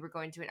was we were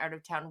going to an out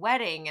of town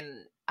wedding,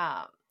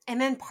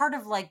 and then part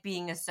of like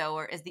being a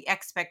sewer is the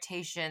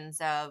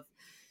expectations of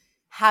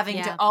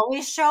having to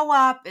always show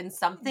up in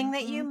something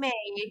that you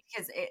made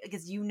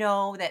because you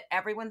know that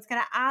everyone's going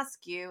to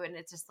ask you, and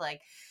it's just like,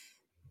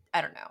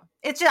 I don't know.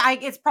 It's just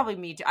it's probably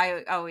me too.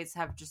 I always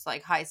have just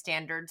like high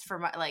standards for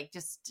my like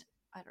just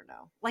I don't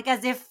know. Like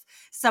as if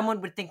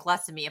someone would think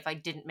less of me if I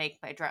didn't make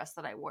my dress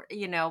that I wore,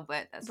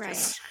 but that's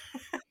just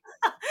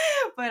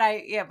but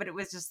it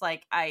was just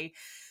like I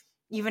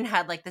even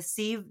had like the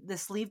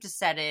sleeve to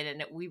set in,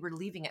 and we were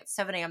leaving at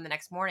 7 a.m. the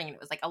next morning, and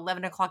it was like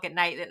 11 o'clock at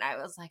night, and I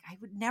was like, I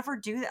would never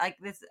do that. Like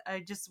this,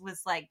 I just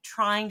was like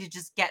trying to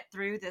just get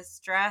through this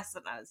stress,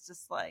 and I was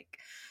just like,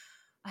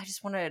 I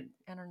just wanted,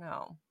 I don't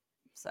know.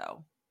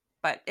 So,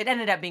 but it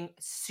ended up being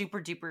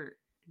super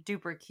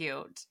duper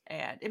cute,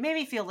 and it made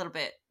me feel a little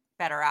bit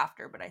better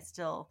after, but I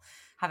still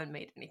haven't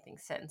made anything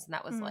since, and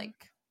that was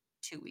like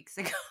 2 weeks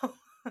ago.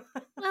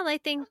 Well, I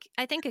think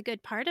a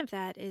good part of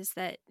that is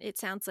that it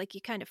sounds like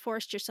you kind of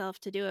forced yourself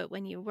to do it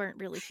when you weren't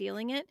really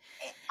feeling it.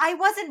 I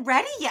wasn't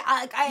ready yet.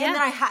 And then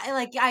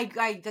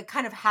I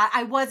kind of had.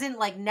 I wasn't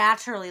like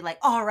naturally like,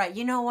 all right,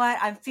 you know what?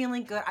 I'm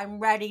feeling good. I'm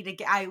ready to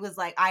get. I was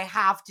like, I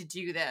have to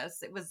do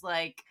this. It was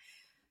like,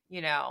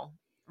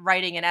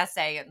 writing an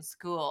essay in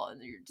school,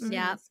 and you're just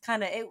it's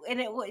kind of it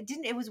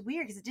didn't. It was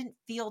weird because it didn't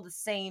feel the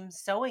same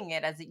sewing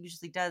it as it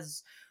usually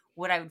does.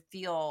 What I would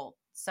feel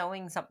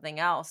sewing something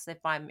else if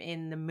I'm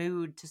in the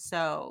mood to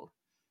sew.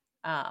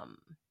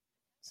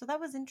 So that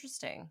was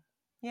interesting.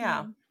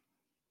 Yeah.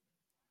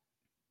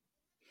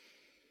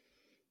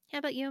 How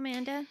about you,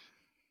 Amanda?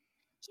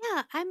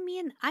 Yeah, I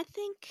mean, I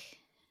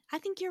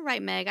think you're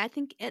right, Meg. I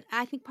think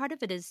part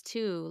of it is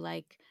too,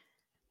 like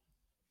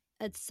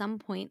at some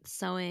point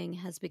sewing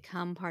has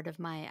become part of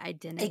my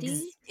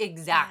identity.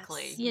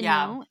 Exactly.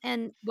 Yes.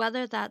 And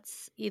whether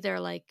that's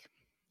either like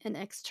an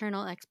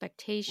external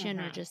expectation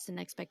or just an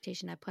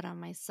expectation I put on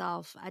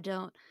myself, I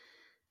don't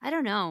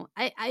know.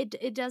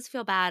 It does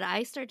feel bad.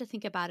 I start to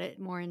think about it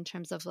more in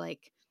terms of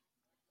like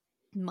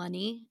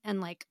money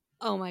and like,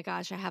 oh my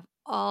gosh, I have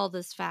all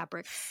this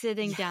fabric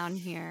sitting down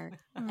here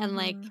and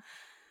like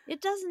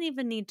it doesn't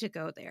even need to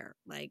go there.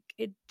 Like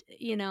it,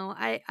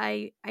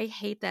 I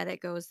hate that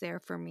it goes there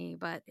for me,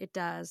 but it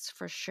does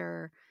for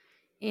sure.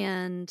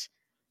 And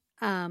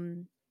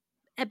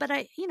but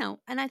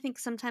and I think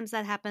sometimes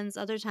that happens.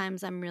 Other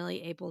times I'm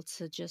really able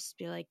to just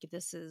be like,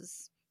 this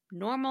is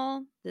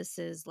normal. This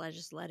is,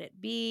 just let it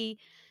be,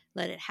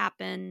 let it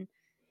happen,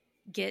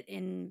 get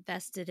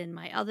invested in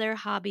my other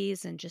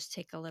hobbies and just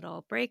take a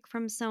little break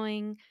from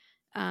sewing.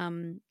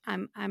 I'm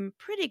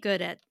pretty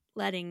good at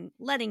letting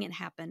it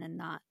happen and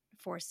not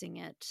forcing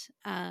it,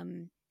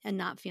 and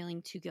not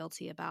feeling too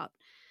guilty about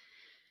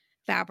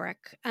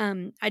fabric.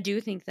 I do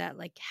think that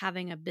like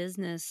having a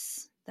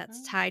business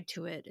that's tied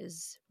to it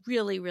is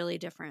really, really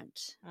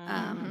different,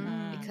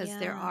 because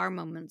there are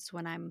moments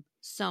when I'm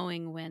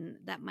sewing when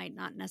that might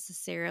not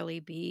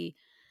necessarily be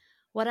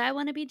what I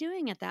want to be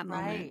doing at that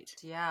moment. Right.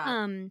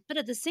 Yeah. But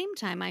at the same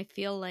time, I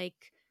feel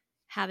like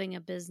having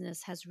a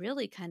business has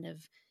really kind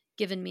of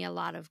given me a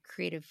lot of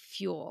creative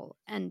fuel.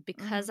 And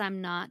because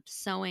I'm not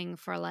sewing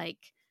for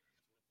like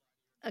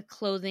a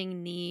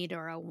clothing need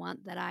or a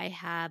want that I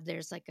have,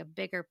 there's like a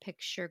bigger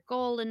picture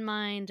goal in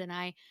mind. And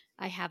I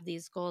have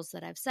these goals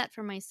that I've set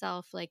for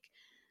myself. Like,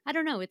 I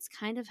don't know, it's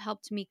kind of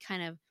helped me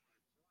kind of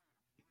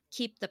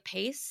keep the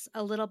pace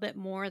a little bit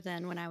more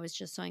than when I was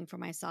just sewing for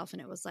myself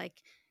and it was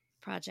like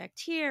project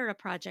here, a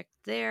project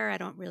there. I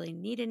don't really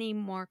need any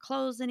more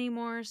clothes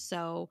anymore.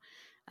 So,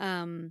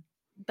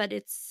 but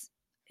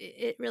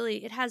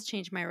it has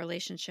changed my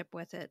relationship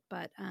with it.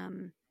 But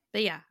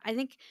yeah, I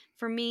think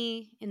for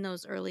me in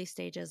those early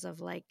stages of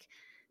like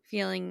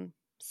feeling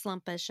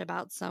slumpish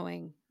about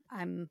sewing,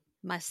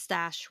 my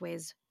stash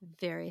weighs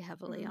very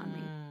heavily on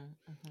me.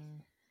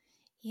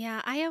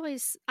 Yeah, I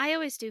always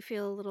do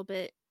feel a little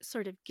bit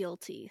sort of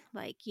guilty.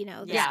 Like,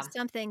 this is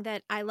something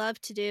that I love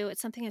to do.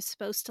 It's something I'm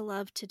supposed to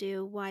love to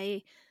do.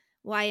 Why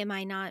am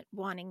I not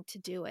wanting to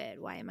do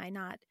it? Why am I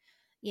not,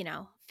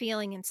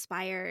 feeling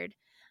inspired?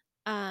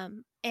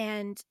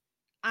 And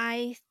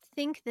I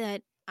think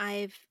that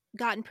I've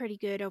gotten pretty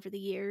good over the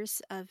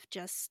years of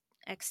just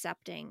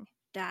accepting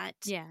that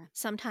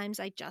sometimes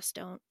I just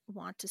don't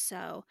want to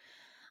sew.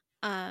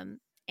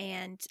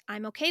 And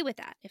I'm okay with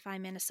that. If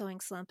I'm in a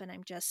sewing slump and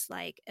I'm just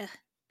like,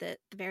 the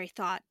very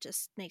thought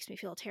just makes me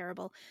feel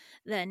terrible,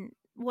 then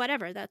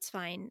whatever, that's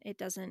fine.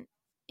 It's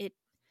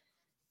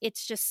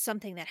just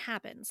something that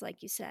happens,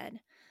 like you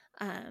said.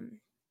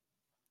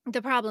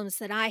 The problems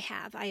that I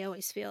have, I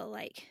always feel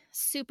like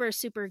super,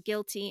 super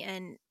guilty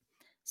and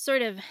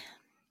sort of, I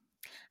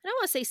don't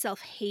want to say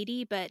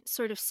self-hatey, but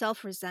sort of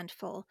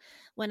self-resentful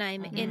when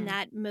I'm in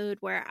that mood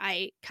where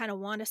I kind of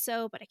want to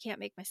sew, but I can't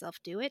make myself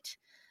do it.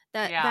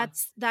 Yeah.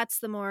 That's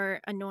the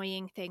more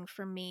annoying thing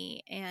for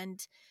me.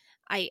 And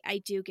I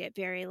do get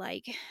very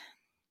like,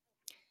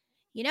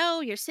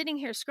 you're sitting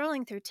here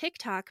scrolling through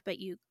TikTok, but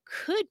you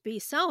could be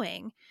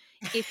sewing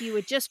if you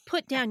would just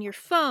put down your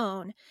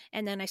phone.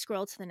 And then I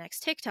scroll to the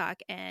next TikTok,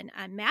 and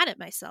I'm mad at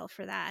myself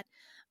for that.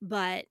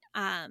 But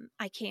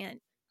I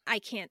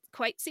can't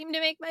quite seem to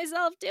make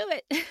myself do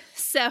it.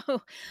 So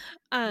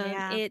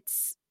Yeah.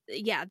 it's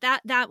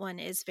that one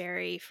is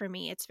very, for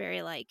me, it's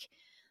very like,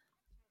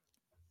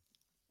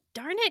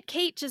 darn it,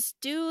 Kate, just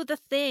do the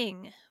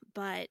thing.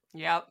 But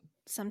Yep.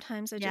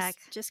 sometimes I Yeah.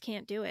 just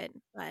can't do it.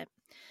 But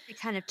It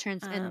kind of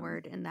turns um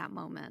inward in that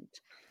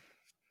moment.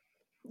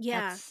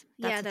 yeah,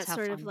 That's a that's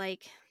tough sort of one.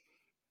 like,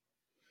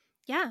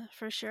 yeah,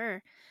 for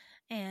sure.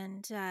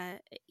 And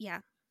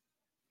yeah,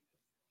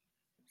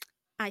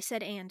 I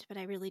said and, but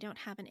I really don't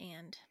have an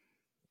and.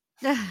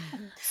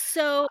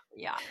 So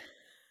Yeah.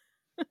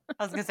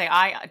 I was gonna say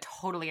I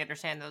totally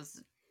understand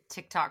those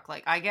TikTok.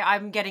 Like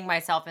I'm getting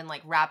myself in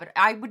like rapid.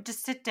 I would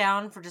just sit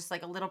down for just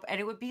like a little, and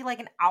it would be like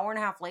an hour and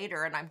a half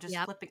later, and I'm just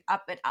Yep. flipping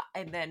up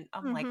and then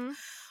I'm like, mhm.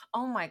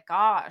 oh my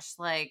gosh,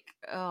 like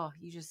oh,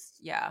 you just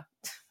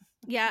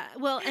Yeah,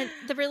 well, and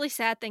the really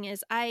sad thing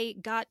is I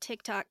got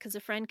TikTok because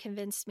a friend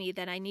convinced me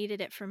that I needed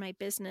it for my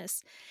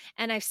business,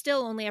 and I've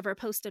still only ever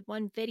posted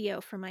one video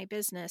for my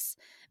business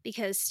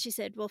because she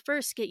said, "Well,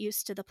 first get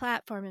used to the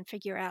platform and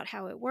figure out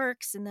how it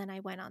works." And then I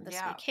went on this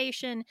yeah.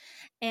 vacation,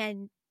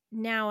 and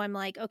now I'm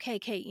like, "Okay,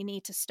 Kate, you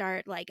need to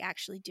start like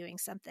actually doing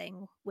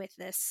something with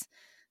this.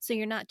 So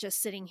you're not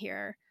just sitting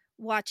here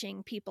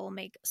watching people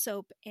make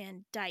soap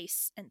and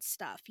dice and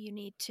stuff. You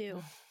need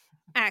to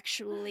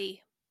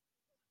actually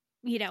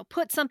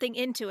put something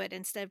into it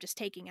instead of just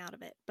taking out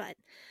of it." But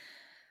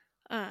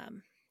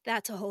um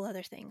that's a whole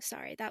other thing.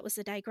 Sorry, that was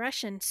a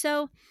digression.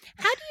 So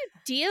how do you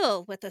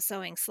deal with the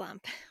sewing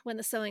slump when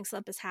the sewing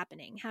slump is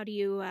happening? How do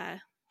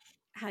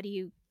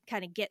you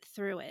kind of get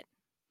through it?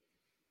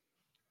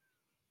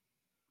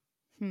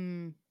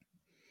 Hmm.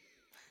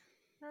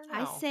 I don't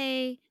I know.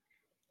 say,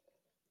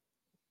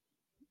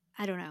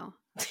 I don't know.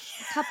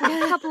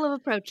 Couple of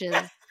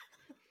approaches.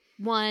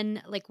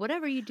 One, like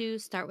whatever you do,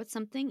 start with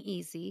something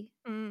easy.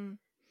 Mm,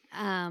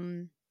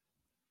 Um,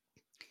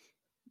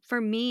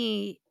 for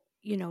me,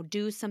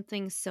 do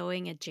something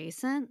sewing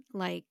adjacent,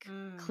 like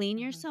clean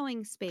your Mhm.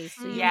 sewing space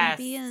so you won't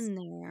be Yes. in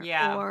there,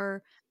 Yeah.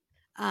 or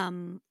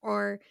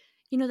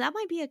that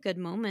might be a good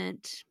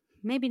moment.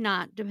 Maybe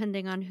not,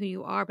 depending on who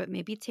you are, but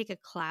maybe take a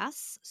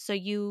class.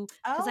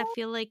 Because I Oh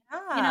feel like,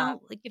 yeah.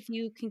 like if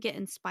you can get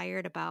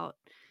inspired about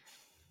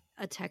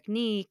a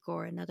technique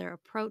or another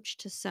approach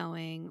to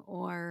sewing,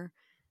 or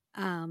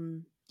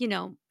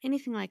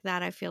anything like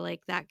that, I feel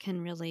like that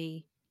can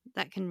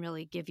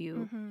really give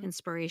you mm-hmm,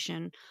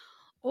 inspiration.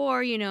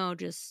 Or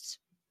just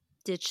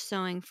ditch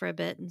sewing for a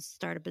bit and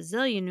start a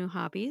bazillion new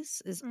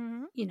hobbies is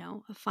mm-hmm,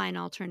 a fine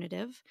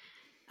alternative.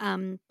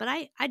 But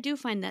I do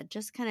find that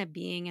just kind of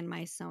being in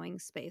my sewing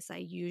space, I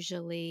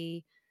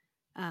usually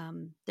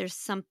there's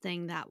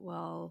something that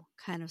will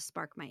kind of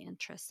spark my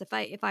interest.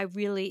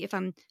 If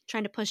I'm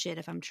trying to push it,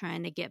 if I'm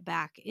trying to get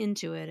back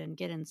into it and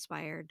get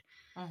inspired,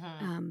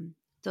 Mhm. um,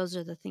 those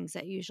are the things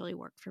that usually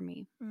work for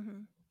me.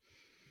 mm-hmm.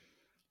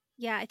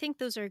 Yeah, I think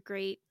those are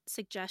great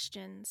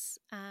suggestions.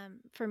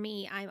 For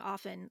me, I'm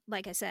often,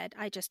 like I said,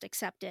 I just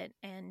accept it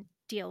and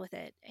deal with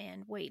it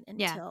and wait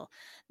Yeah, until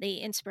the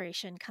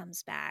inspiration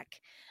comes back.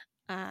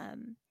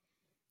 Um,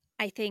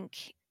 I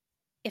think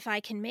if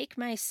I can make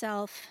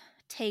myself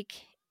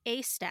take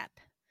a step,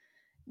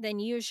 then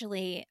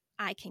usually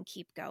I can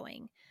keep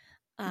going.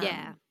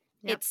 yeah, Um,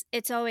 yep,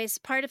 it's always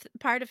part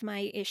of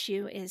my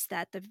issue is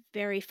that the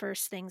very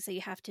first things that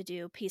you have to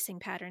do, piecing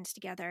patterns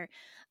together,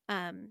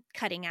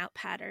 cutting out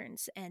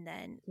patterns, and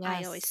then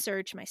I always yes,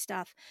 serge my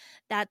stuff.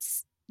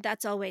 That's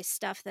always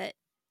stuff that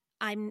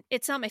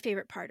it's not my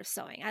favorite part of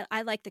sewing.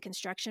 I like the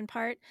construction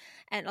part,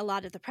 and a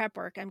lot of the prep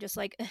work I'm just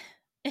like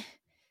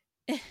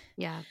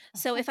yeah,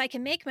 so if I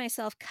can make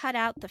myself cut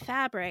out the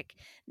fabric,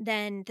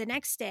 then the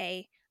next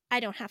day I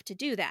don't have to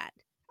do that.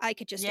 I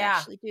could just Yeah.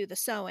 actually do the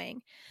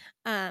sewing,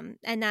 and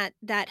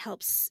that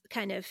helps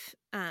kind of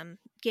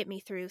get me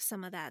through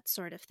some of that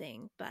sort of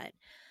thing. But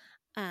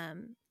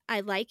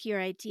I like your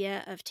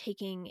idea of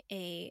taking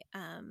a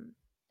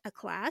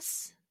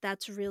class.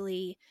 That's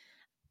really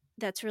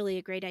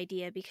a great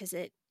idea because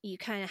you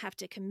kind of have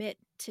to commit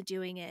to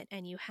doing it,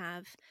 and you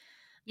have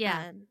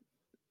yeah, um,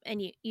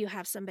 you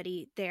have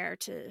somebody there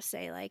to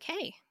say like,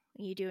 "Hey,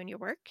 are you doing your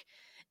work?"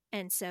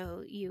 And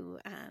so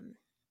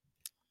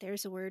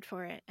there's a word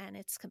for it, and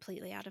it's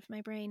completely out of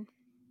my brain.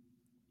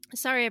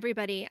 Sorry,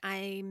 everybody.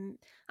 I'm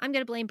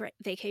gonna blame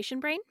vacation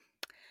brain,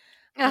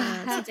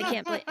 since I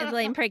can't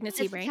blame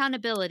pregnancy it's brain.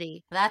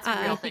 accountability. That's a I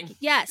real think thing.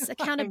 Yes,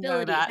 I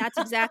know accountability. that. That's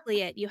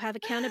exactly it. You have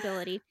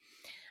accountability.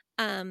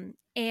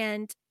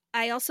 And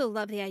I also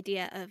love the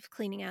idea of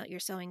cleaning out your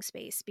sewing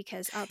space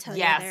because I'll tell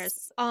you, there's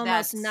Yes.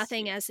 almost That's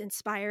nothing as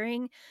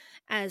inspiring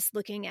as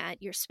looking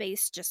at your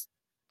space just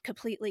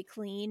completely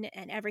clean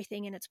and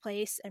everything in its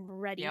place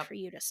and ready yep. for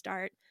you to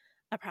start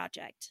a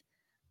project.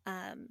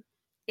 Um,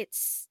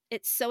 it's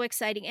so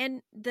exciting.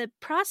 And the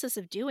process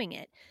of doing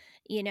it,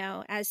 you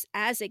know, as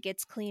it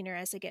gets cleaner,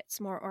 as it gets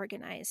more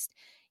organized,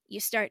 you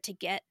start to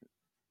get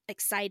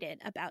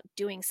excited about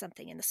doing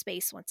something in the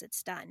space once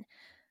it's done.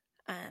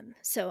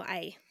 So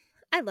I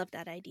love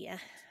that idea.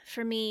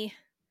 For me,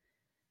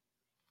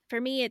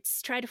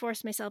 it's try to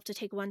force myself to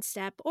take one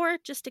step or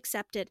just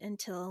accept it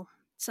until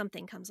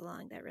something comes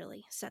along that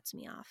really sets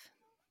me off.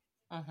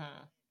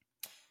 Mm-hmm.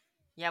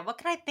 Yeah, what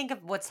can I think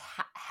of what's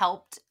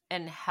helped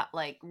and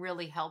like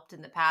really helped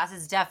in the past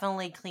is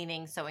definitely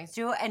cleaning sewing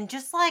studio and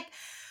just like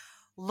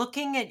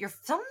looking at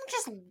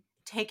just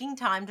taking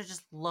time to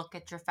just look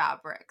at your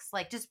fabrics,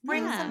 like just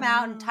bring some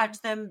out and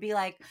touch them, be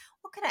like,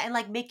 what can I, and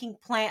like making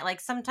like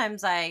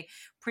sometimes I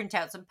print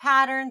out some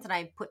patterns and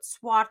I put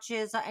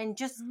swatches and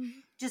just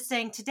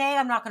saying today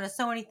I'm not going to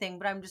sew anything,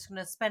 but I'm just going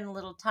to spend a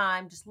little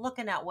time just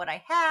looking at what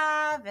I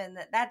have, and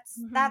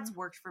that's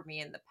worked for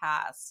me in the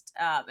past,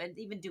 and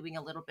even doing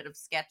a little bit of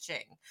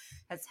sketching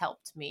has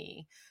helped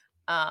me.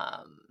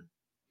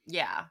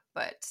 Yeah,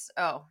 but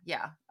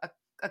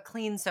a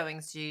clean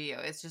sewing studio,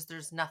 it's just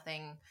there's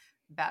nothing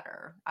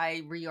better.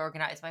 I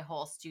reorganized my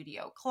whole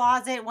studio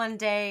closet one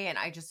day and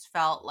I just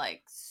felt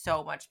like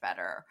so much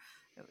better.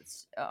 It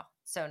was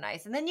so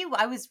nice. And then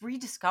I was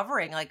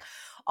rediscovering like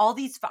all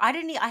these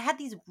I had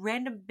these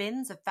random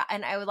bins of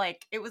and I would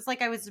like it was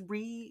like I was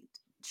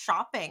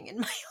shopping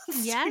in my own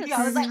studio.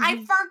 I was like, I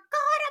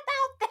forgot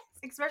about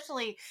this,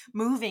 especially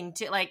moving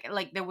to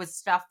like there was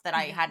stuff that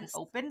I hadn't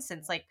opened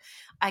since like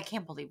I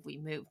can't believe we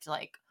moved.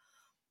 Like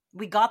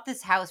we got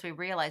this house, we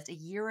realized a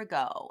year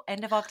ago,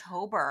 end of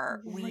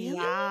October. We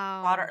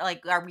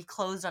got we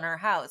closed on our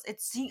house.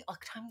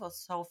 Time goes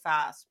so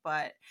fast,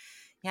 but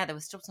yeah, there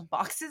was still some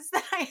boxes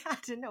that I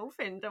hadn't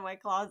opened in my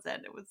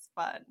closet. It was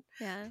fun.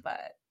 Yeah.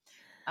 But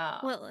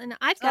well, and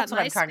I've got that's what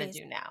my I'm trying space.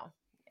 to do now.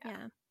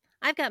 Yeah.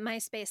 I've got my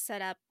space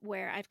set up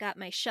where I've got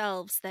my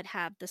shelves that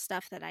have the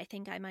stuff that I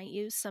think I might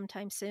use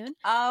sometime soon.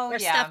 Oh, or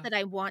yeah. stuff that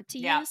I want to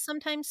use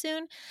sometime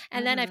soon.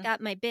 And then I've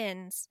got my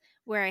bins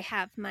where I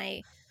have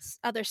my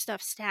other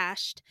stuff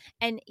stashed.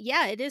 And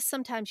yeah, it is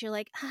sometimes you're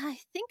like, I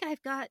think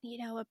I've got,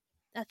 you know,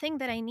 a thing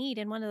that I need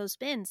in one of those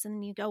bins.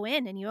 And you go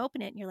in and you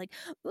open it and you're like,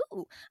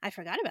 ooh, I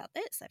forgot about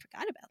this. I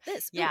forgot about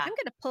this. Ooh, I'm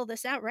going to pull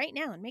this out right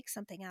now and make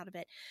something out of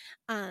it.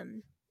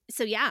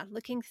 So yeah,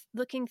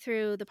 looking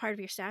through the part of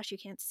your stash you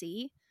can't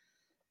see,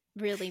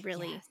 really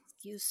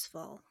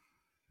useful.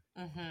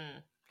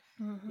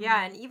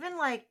 Yeah, and even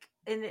like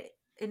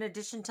in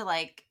addition to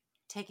like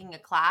taking a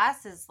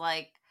class is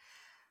like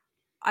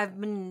I've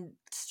been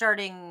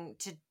starting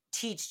to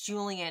teach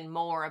Julian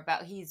more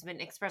about, he's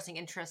been expressing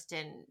interest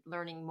in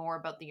learning more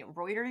about the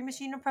embroidery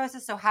machine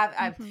process. So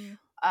I'm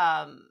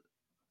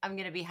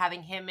going to be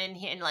having him in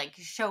here and like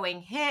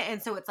showing him.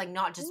 And so it's like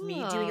not just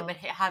me doing it, but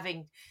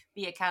having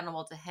be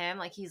accountable to him.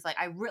 Like he's like,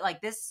 like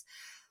this,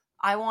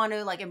 I want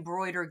to like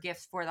embroider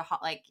gifts for the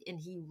and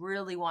he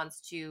really wants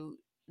to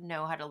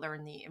know how to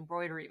learn the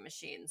embroidery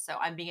machine. So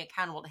I'm being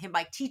accountable to him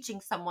by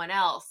teaching someone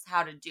else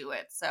how to do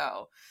it.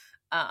 So,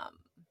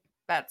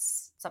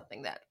 that's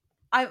something that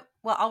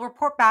I'll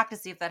report back to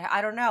see if that,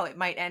 I don't know, it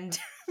might end.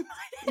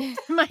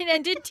 Might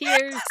end in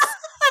tears.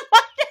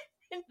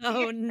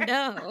 Oh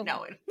no.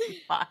 No, it'll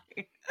be fine.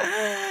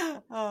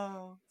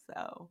 Oh,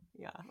 so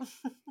yeah.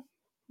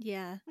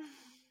 Yeah.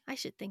 I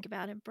should think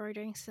about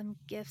embroidering some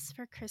gifts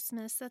for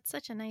Christmas. That's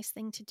such a nice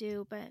thing to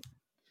do, but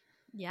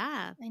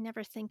yeah, I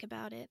never think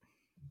about it.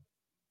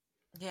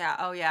 Yeah.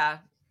 Oh yeah.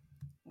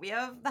 We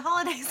have the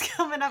holidays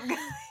coming up, guys.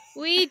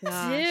 We do.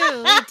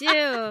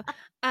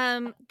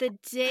 The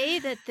day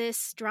that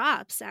this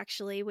drops,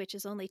 actually, which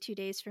is only 2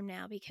 days from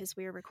now because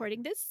we're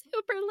recording this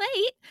super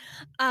late,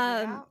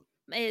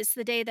 is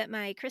the day that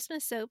my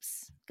Christmas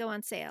soaps go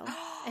on sale.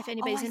 If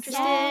anybody's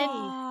interested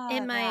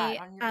in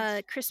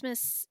my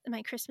Christmas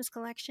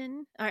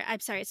collection, or I'm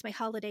sorry, it's my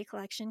holiday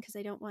collection, because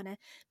I don't want to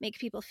make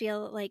people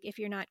feel like if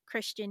you're not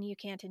Christian, you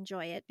can't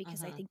enjoy it,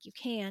 because I think you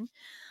can.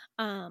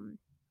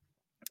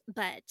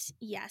 But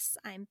yes,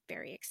 I'm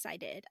very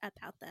excited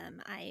about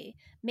them. I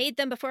made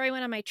them before I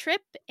went on my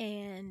trip,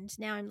 and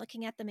now I'm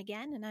looking at them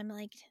again, and I'm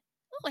like,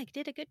 oh, I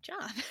did a good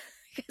job,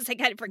 because I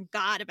kind of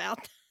forgot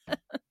about them.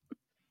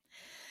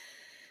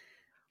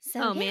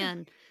 So,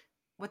 man.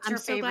 What's your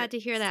favorite? I'm so glad to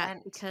hear that,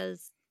 scent?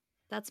 because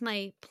that's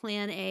my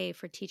plan A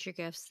for teacher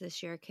gifts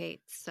this year,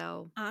 Kate.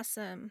 So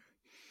awesome.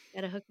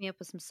 Gotta hook me up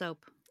with some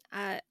soap.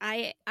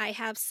 I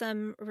have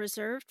some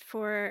reserved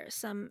for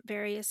some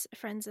various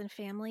friends and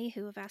family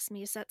who have asked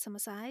me to set some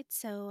aside.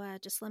 So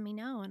just let me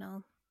know, and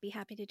I'll be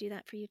happy to do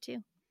that for you too.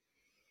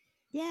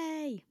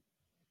 Yay!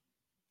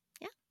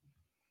 Yeah.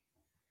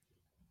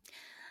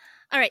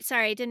 All right.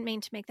 Sorry, I didn't mean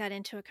to make that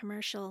into a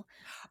commercial.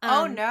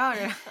 Oh no!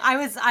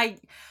 I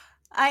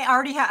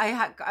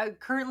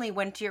currently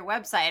went to your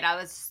website. I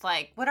was just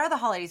like, what are the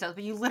holiday sales?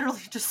 But you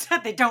literally just said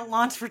they don't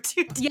launch for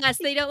 2 days. Yes,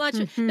 they don't launch.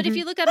 But if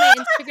you look at my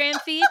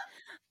Instagram feed,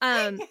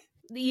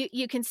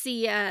 you can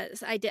see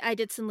I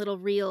did some little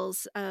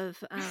reels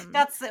of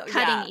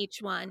cutting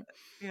each one.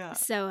 Yeah.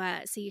 So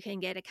you can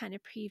get a kind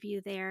of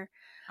preview there.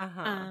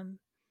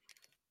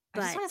 But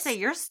just want But to say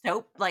your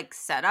soap like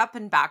setup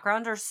and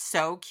background are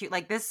so cute.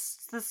 Like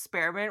this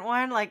spearmint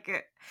one,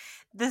 like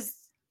this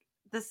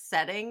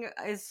setting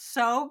is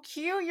so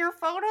cute. Your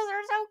photos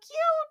are so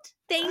cute.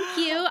 thank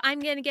you. I'm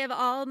going to give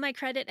all my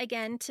credit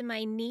again to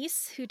my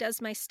niece who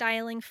does my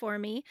styling for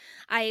me.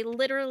 I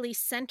literally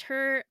sent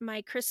her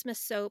my Christmas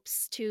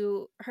soaps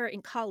to her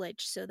in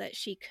college so that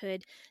she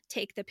could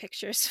take the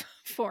pictures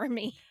for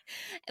me,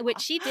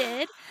 which she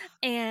did.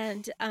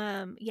 And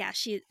yeah,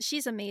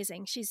 she's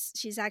amazing.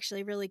 She's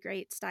actually a really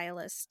great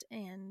stylist,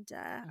 and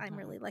I'm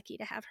really lucky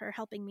to have her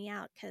helping me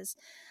out because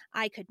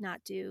I could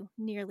not do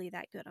nearly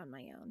that good on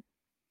my own.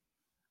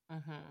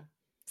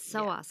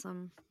 So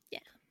awesome. Yeah.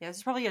 Yeah, this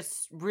is probably a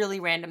really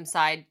random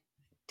side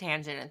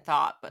tangent and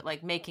thought, but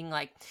like making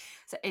like,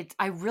 so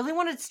I really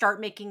wanted to start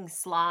making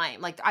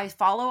slime. Like I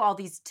follow all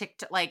these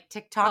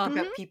TikTok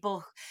about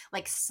people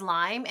like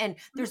slime, and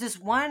there's this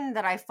one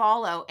that I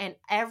follow, and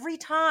every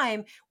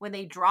time when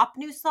they drop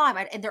new slime,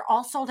 and they're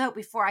all sold out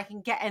before I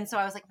can get. And so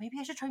I was like, maybe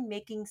I should try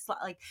making slime,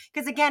 like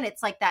because again,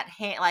 it's like that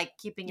hand, like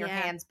keeping your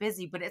hands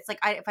busy. But it's like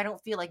if I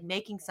don't feel like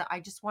making some,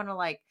 I just want to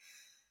like.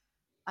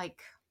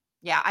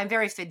 Yeah, I'm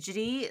very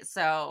fidgety,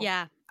 so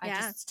Yeah.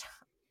 I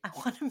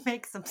want to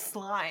make some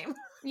slime.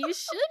 You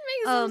should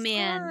make Oh some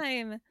man,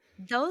 slime.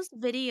 those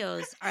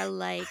videos are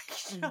like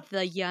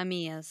the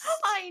yummiest.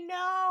 I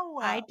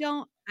know.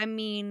 I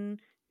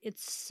mean,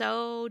 it's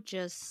so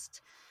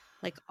just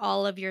like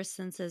all of your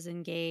senses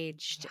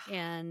engaged.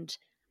 And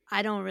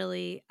I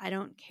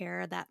don't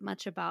care that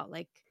much about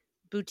like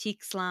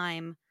boutique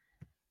slime,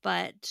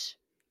 but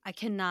I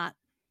cannot,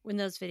 when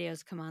those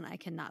videos come on, I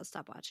cannot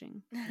stop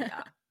watching.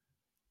 Yeah.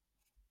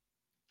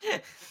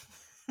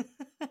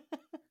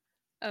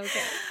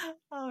 Okay.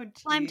 Oh,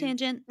 Slime geez.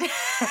 tangent.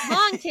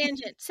 Long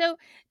tangent. So,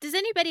 does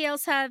anybody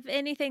else have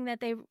anything that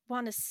they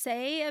want to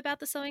say about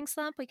the sewing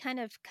slump? We kind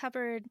of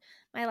covered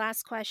my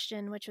last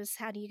question, which was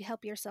how do you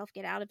help yourself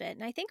get out of it?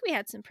 And I think we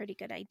had some pretty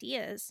good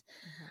ideas.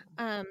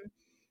 I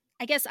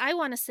guess I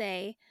want to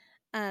say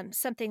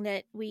something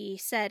that we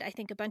said, I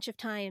think, a bunch of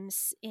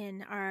times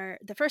in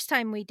the first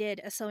time we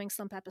did a sewing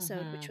slump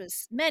episode, which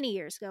was many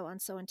years ago on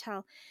Sew and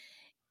Tell.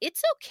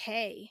 It's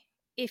okay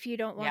if you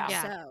don't want to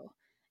Yeah. sew.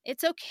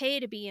 It's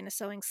okay to be in a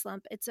sewing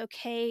slump. It's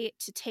okay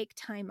to take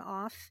time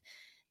off.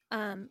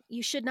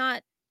 You should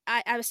not.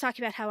 I was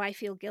talking about how I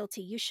feel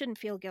guilty. You shouldn't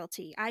feel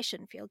guilty. I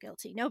shouldn't feel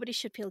guilty. Nobody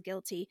should feel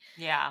guilty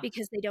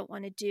because they don't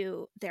want to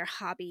do their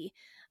hobby.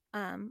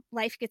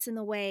 Life gets in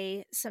the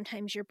way.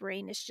 Sometimes your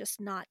brain is just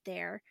not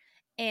there,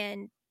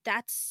 and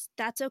that's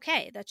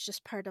okay. That's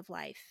just part of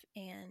life.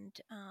 And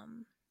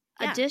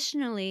yeah.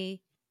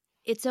 Additionally,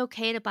 it's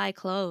okay to buy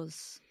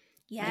clothes.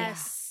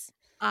 Yes.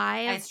 I I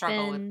have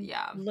struggle been with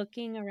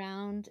looking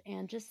around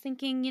and just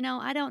thinking,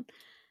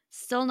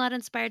 still not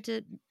inspired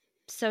to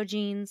sew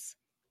jeans.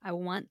 I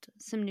want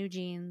some new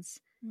jeans.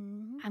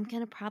 Mm-hmm. I'm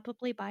going to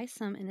probably buy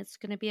some and it's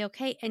going to be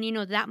okay. And,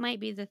 that might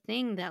be the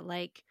thing that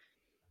like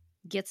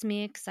gets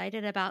me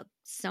excited about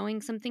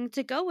sewing something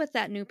to go with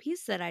that new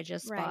piece that I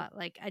just bought.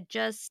 Like I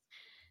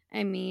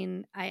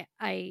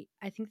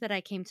think that I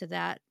came to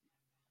that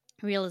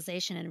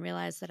realization and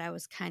realized that I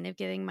was kind of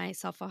giving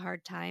myself a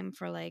hard time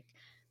for like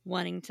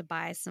wanting to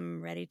buy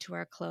some ready to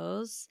wear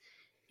clothes,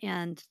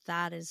 and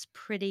that is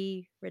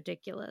pretty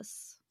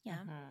ridiculous.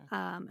 Yeah.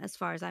 As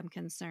far as I'm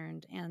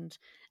concerned, and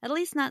at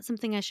least not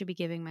something I should be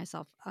giving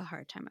myself a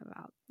hard time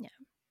about. Yeah.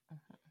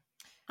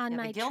 On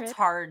my guilt's trip,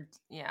 hard,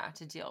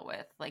 to deal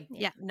with. Like,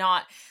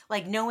 not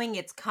like knowing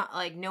it's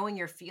like knowing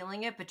you're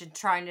feeling it, but just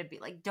trying to be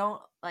like,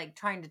 don't like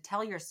trying to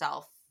tell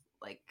yourself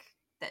like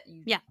that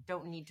you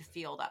don't need to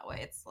feel that way.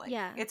 It's like,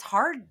 it's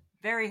hard,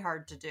 very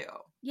hard to do.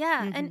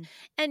 Yeah.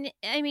 And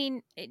I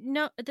mean,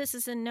 no, this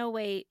is in no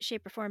way,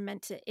 shape, or form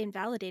meant to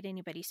invalidate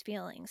anybody's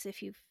feelings.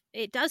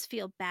 It does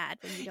feel bad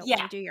when you don't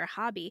want to do your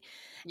hobby.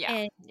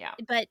 Yeah.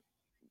 But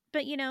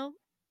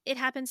it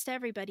happens to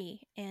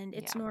everybody, and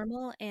it's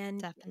normal,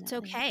 and it's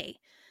okay.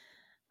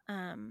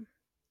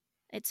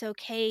 It's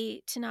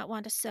okay to not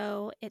want to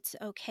sew. It's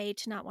okay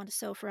to not want to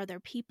sew for other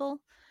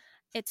people.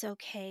 It's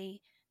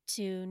okay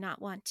to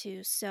not want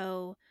to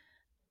sew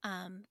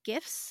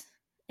gifts.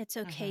 It's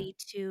okay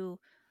to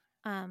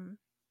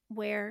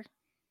wear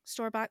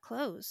store-bought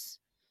clothes.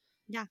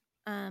 Yeah.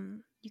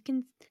 You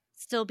can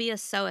still be a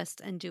sewist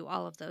and do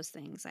all of those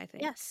things, I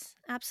think. Yes,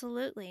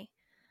 absolutely.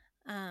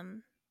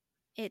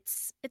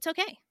 It's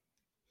okay.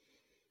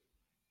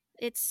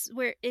 It's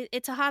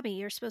a hobby.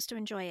 You're supposed to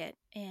enjoy it,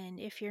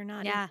 and if you're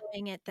not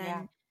enjoying it,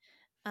 then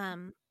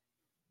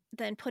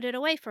put it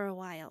away for a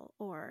while,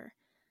 or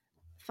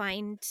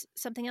find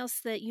something else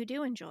that you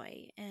do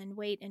enjoy, and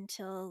wait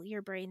until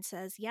your brain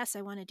says, "Yes,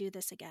 I want to do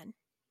this again."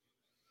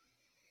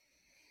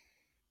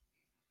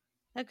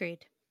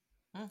 Agreed.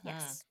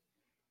 Yes.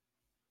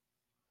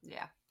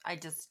 Yeah, I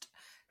just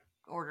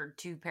ordered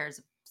 2 pairs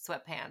of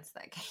sweatpants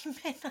that came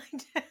in.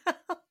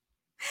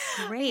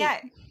 Great.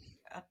 Yes.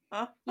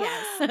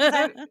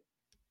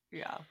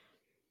 Yeah.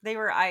 They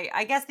were,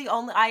 I guess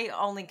I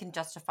only can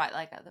justify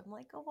like them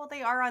like, oh, well,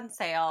 they are on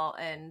sale,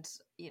 and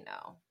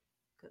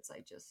because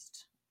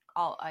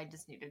I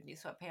just needed new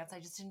sweatpants. I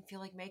just didn't feel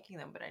like making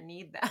them, but I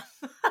need them.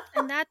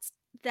 And that's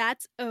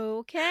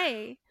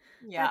okay.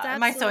 That's Yeah, and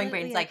my sewing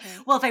brain's absolutely like,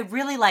 okay. well, if I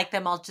really like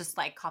them, I'll just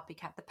like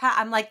copycat the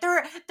I'm like,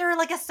 they're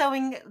like a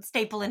sewing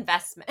staple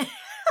investment.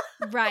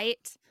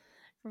 Right.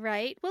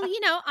 Right. Well,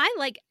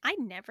 I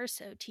never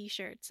sew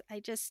t-shirts.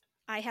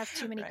 I have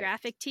too many Right.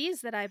 graphic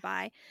tees that I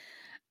buy.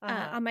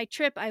 Uh-huh. On my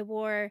trip, I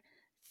wore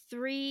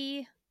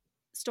 3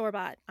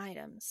 store-bought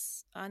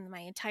items on my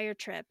entire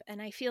trip,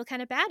 and I feel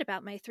kind of bad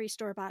about my 3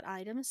 store-bought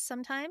items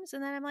sometimes.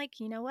 And then I'm like,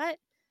 you know what?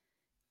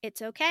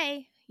 It's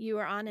okay. You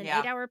were on an Yeah.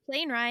 8-hour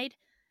plane ride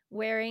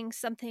wearing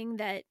something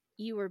that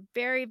you were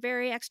very,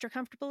 very extra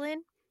comfortable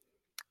in.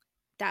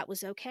 That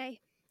was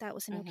okay. That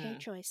was an okay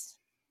choice.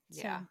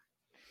 Yeah. So,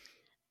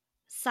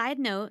 Side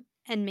note,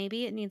 and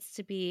maybe it needs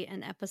to be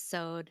an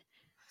episode,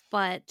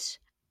 but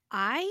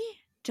I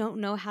don't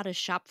know how to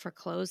shop for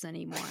clothes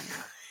anymore.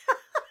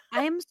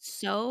 I am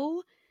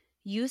so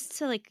used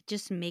to like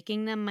just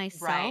making them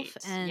myself,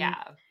 Right. and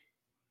Yeah.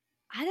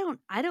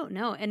 I don't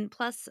know. And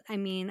plus, I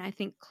mean, I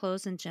think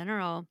clothes in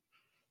general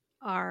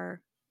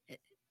are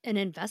an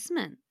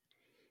investment.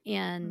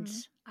 And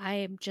mhm.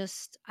 I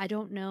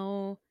don't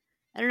know.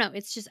 I don't know.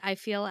 It's just, I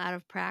feel out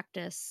of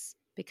practice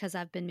because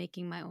I've been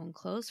making my own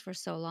clothes for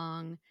so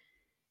long.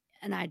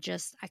 And I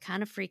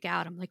kind of freak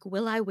out. I'm like,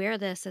 will I wear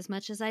this as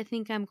much as I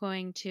think I'm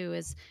going to?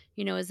 Is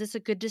this a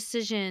good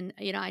decision?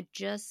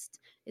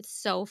 It's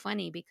so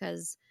funny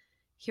because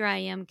here I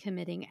am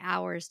committing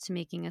hours to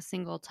making a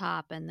single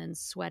top and then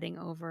sweating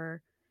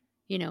over,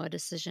 a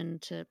decision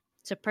to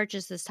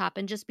purchase this top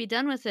and just be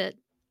done with it,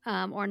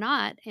 or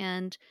not.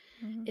 And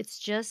Mhm. it's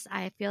just,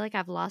 I feel like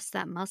I've lost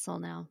that muscle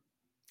now.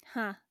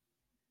 Huh.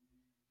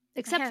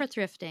 Except for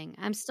thrifting.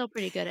 I'm still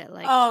pretty good at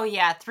like, Oh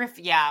yeah, thrift.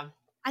 Yeah.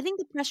 I think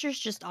the pressure's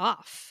just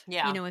off.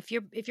 Yeah. If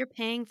you're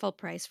paying full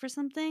price for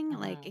something,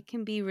 like it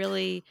can be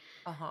really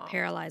Uh-huh.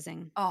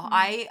 paralyzing. Oh,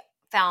 I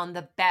found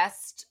the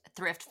best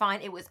thrift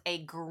find. It was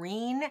a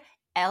green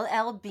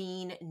LL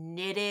Bean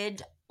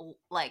knitted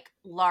like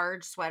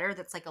large sweater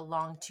that's like a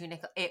long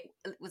tunic. It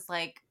was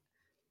like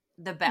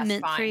the best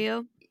Meant for find.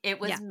 you? It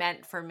was Yeah.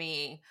 meant for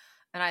me,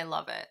 and I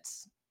love it.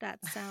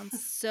 That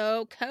sounds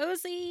so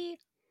cozy.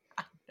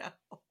 No.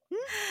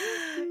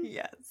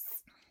 Yes.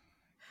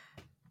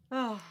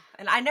 Oh,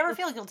 and I never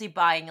feel guilty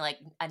buying like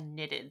a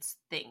knitted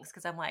things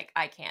because I'm like,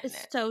 I can't It's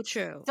knit. so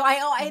true. So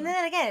and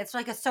then again, it's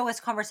like a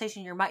sewist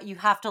conversation. You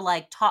have to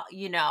like talk,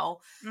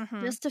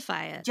 Mhm.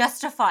 Justify it.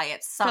 justify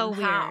it So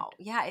weird. somehow.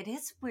 Yeah, it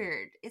is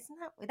weird. Isn't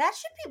that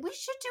should be? We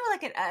should do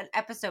like an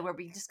episode where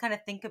we just kind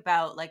of think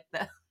about like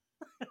the.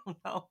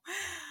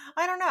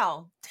 I don't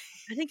know.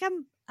 I think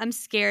I'm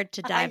scared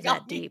to dive I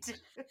that deep. too.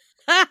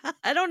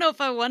 I don't know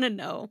if I want to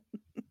know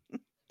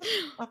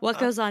what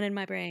goes on in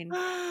my brain.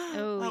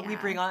 Oh,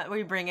 yeah.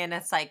 We bring in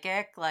a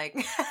psychic like.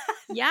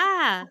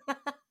 Yeah.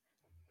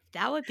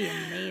 That would be Oh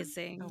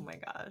amazing. my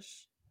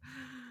gosh.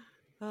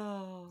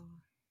 Oh.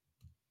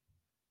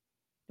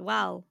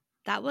 Wow.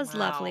 That was Wow.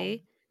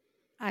 lovely.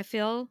 I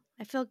feel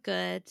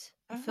good.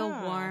 I feel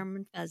Mhm. warm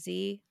and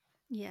fuzzy.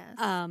 Yes.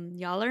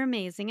 Y'all are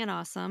amazing and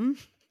awesome.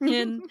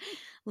 And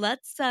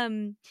let's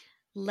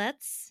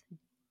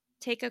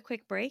take a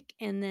quick break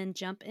and then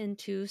jump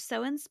into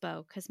Sew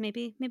Inspo because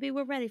maybe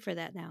we're ready for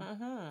that now.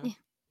 Mhm. Yeah.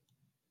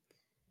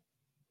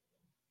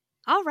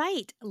 All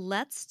right,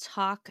 let's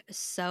talk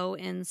Sew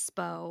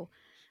Inspo.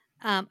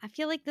 I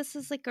feel like this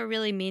is like a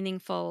really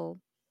meaningful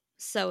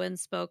Sew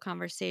Inspo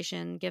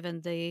conversation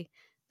given the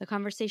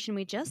conversation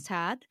we just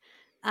had.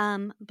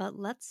 But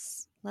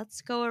let's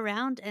go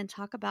around and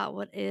talk about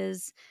what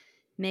is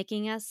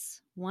making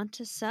us want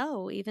to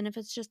sew, even if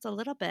it's just a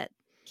little bit.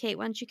 Kate,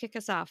 why don't you kick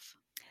us off?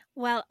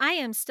 Well, I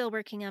am still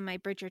working on my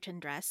Bridgerton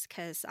dress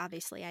because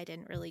obviously I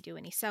didn't really do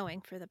any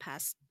sewing for the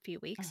past few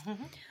weeks.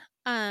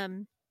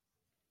 Mhm.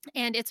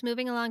 And it's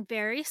moving along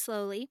very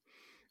slowly.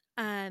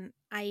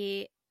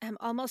 I am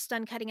almost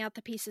done cutting out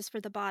the pieces for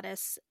the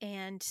bodice,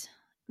 and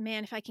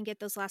man, if I can get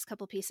those last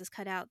couple pieces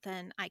cut out,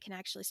 then I can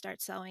actually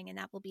start sewing, and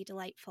that will be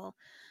delightful.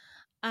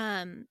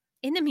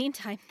 In the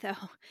meantime,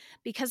 though,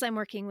 because I'm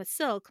working with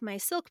silk,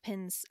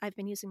 I've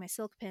been using my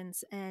silk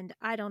pins, and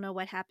I don't know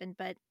what happened,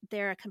 but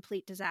they're a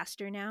complete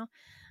disaster now.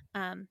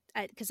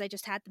 Because I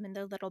just had them in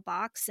their little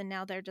box, and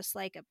now they're just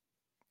like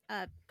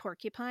a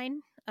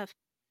porcupine of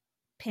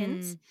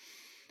pins.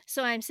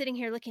 So I'm sitting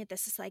here looking at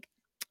this. It's like,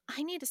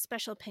 I need a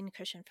special pin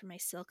cushion for my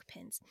silk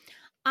pins.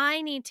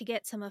 I need to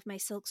get some of my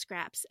silk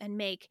scraps and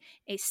make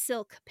a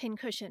silk pin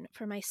cushion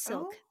for my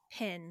silk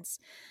pins.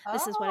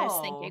 This is what I was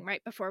thinking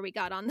right before we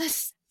got on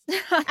this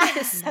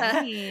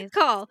Nice.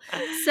 call.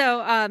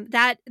 So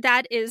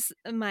that is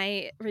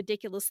my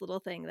ridiculous little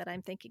thing that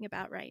I'm thinking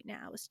about right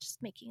now, is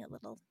just making a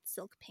little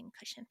silk pin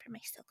cushion for my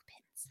silk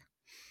pins.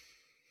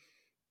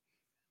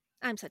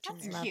 I'm such a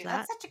That's nerd. Love cute. that.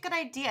 That's such a good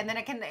idea. And then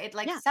it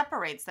Yeah.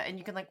 separates that, and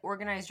you can like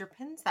organize your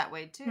pins that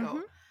way too.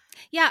 Mhm.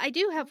 Yeah, I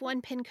do have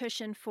one pin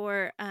cushion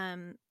for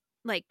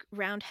like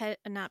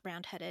not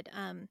round headed,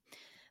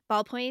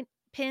 ballpoint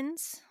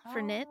pins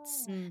for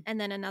knits, Oh. and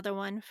then another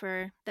one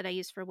that I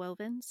use for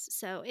wovens.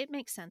 So it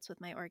makes sense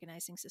with my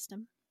organizing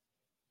system.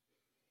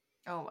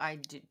 Oh, I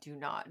do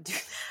not do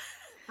that.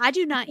 I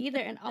do not either.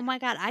 And oh my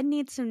God, I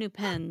need some new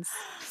pins.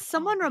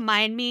 Someone Oh,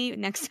 remind me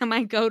next time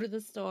I go to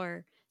the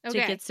store to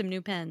Okay. get some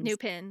new pins. New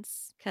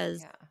pins.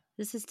 Because yeah.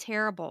 this is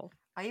terrible.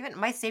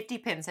 My safety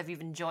pins have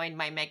even joined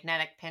my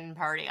magnetic pin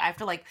party. I have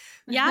to like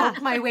Yeah.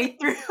 poke my way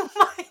through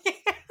my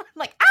I'm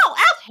like, ow,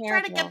 ow,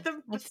 trying to get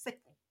Terrible. them.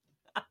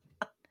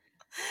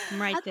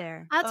 I'm right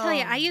there. I'll tell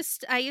you, Oh,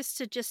 I used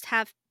to just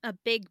have a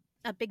big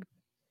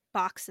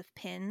box of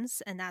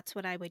pins, and that's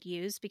what I would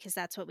use because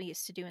that's what we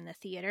used to do in the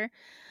theater.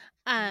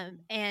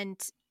 And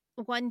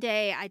one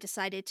day I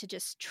decided to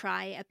just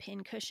try a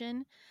pin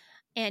cushion,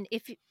 and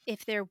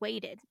if they're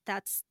weighted,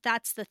 that's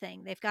the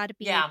thing.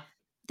 yeah.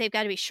 They've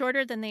got to be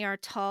shorter than they are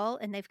tall,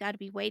 and they've got to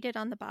be weighted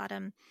on the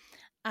bottom.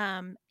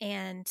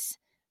 And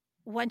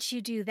once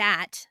you do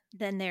that,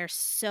 then they're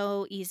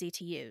so easy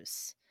to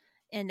use.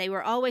 And they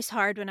were always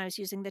hard when I was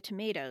using the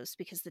tomatoes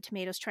because the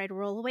tomatoes try to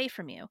roll away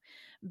from you.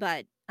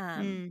 But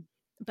Mm,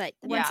 but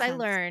that once makes Yeah. I sense.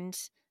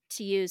 learned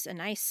to use a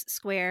nice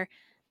square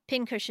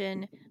pin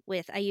cushion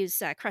I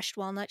use crushed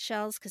walnut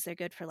shells because they're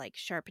good for like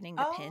sharpening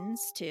the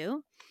pins Oh,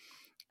 too.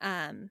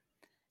 Um,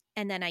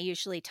 and then I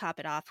usually top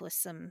it off with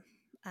some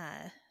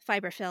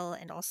fiberfill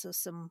and also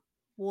some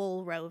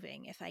wool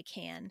roving if I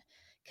can,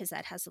 because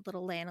that has a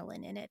little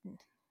lanolin in it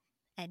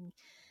and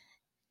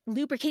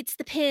lubricates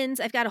the pins.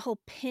 I've got a whole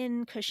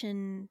pin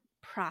cushion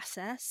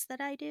process that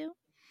I do.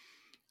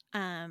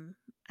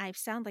 I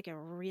sound like a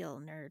real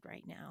nerd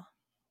right now.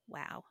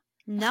 Wow.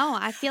 No,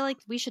 I feel like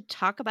we should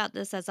talk about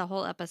this as a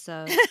whole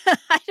episode.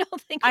 I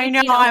don't think I we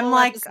know. need a I'm whole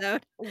like,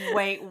 episode.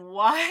 wait,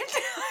 what?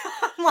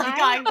 I'm like,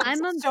 I have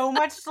I'm a so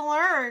much to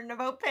learn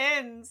about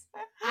pins.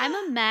 I'm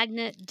a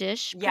magnet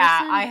dish Yeah,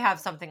 person, I have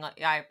something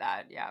like I have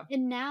that. Yeah.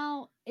 and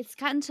now it's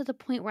gotten to the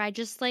point where I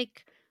just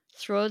like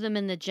throw them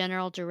in the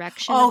general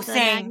direction Oh, of the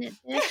same. magnet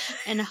dish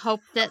and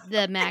hope that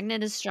the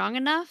magnet is strong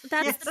enough.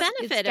 That's the Yes. It's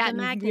benefit of a gotten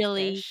magnet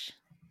really dish.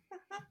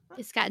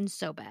 it's gotten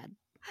so bad.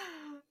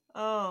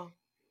 Oh,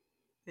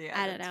 yeah.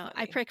 I don't That's know.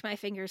 I funny. prick my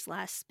fingers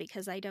less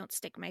because I don't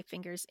stick my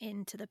fingers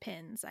into the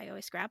pins. I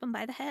always grab them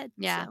by the head.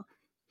 Yeah. So.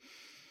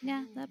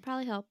 Yeah, that'd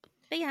probably help.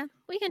 But yeah,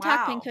 we can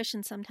talk pin Wow.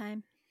 cushions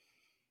sometime.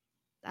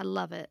 I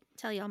love it.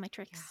 Tell you all my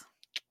tricks.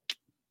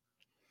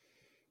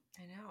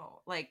 I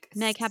know. Like,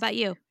 Meg, how about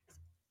you?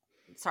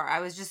 sorry, I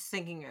was just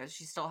thinking.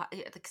 She still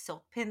like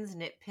silk pins,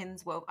 knit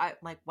pins. Whoa, I'm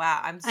like,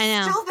 wow. I'm I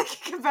know. still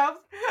thinking about.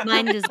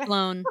 Mind is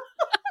blown.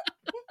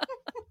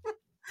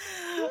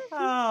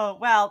 Oh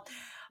well,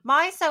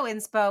 my sew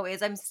inspo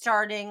is I'm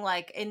starting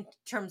like in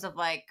terms of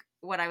like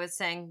what I was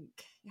saying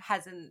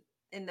hasn't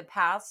in the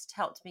past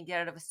helped me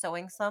get out of a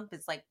sewing slump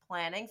is like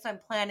planning. So I'm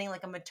planning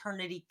like a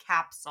maternity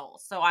capsule.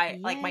 So I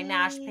like my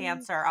Nash Yay.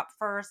 pants are up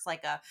first,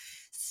 like a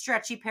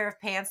stretchy pair of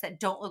pants that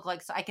don't look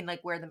like so I can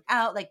like wear them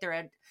out like they're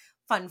a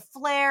fun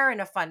flare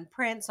and a fun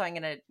print. So I'm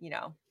gonna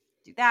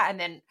do that, and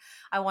then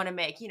I want to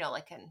make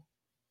like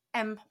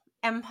an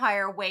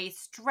empire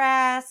waist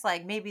dress,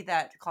 like maybe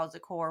that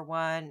closet core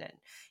one,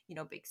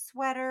 and big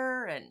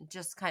sweater, and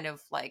just kind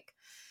of like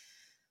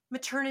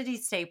maternity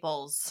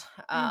staples,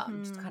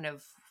 just kind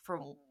of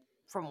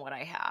from what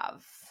I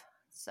have.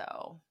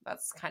 So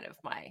that's kind of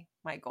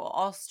my goal.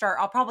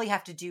 I'll probably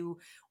have to do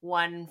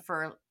one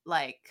for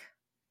like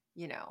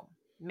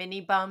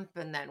mini bump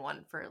and then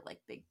one for like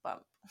big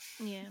bump.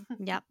 Yeah.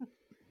 Yep.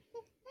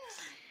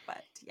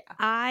 But yeah.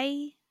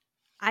 I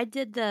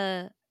did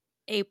the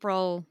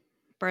April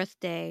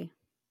birthday,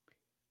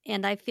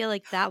 and I feel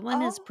like that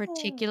one is Oh.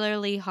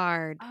 particularly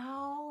hard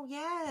Oh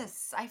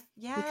yes.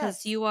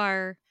 because you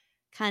are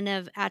kind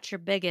of at your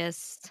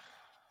biggest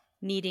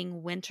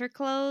needing winter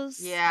clothes.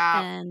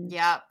 Yeah. And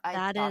Yeah. I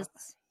that thought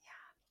is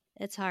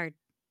it's hard.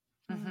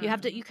 Mhm. You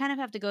have to you kind of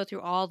have to go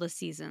through all the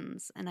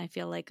seasons, and I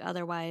feel like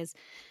otherwise,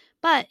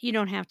 but you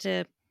don't have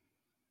to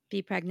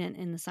be pregnant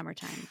in the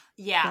summertime.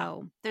 Yeah.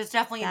 So There's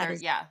definitely that there.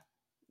 is Yeah.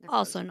 There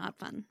also goes- not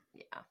fun.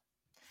 Yeah.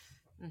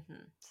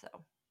 So.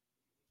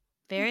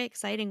 Very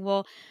exciting.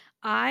 Well,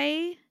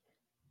 I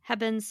have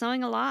been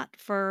sewing a lot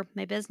for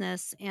my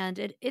business, and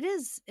it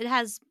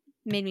has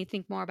made me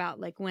think more about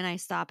like when I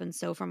stop and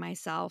sew for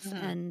myself,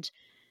 Mhm. and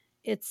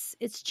it's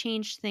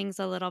changed things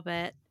a little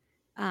bit.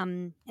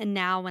 And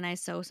now when I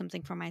sew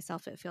something for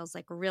myself, it feels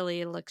like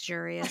really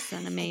luxurious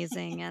and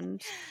amazing,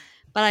 and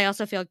but I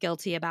also feel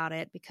guilty about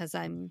it because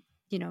I'm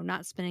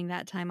not spending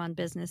that time on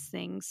business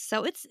things.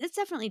 So it's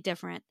definitely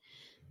different.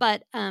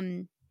 But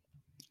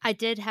I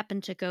did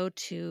happen to go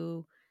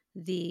to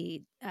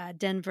the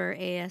Denver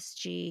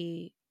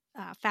ASG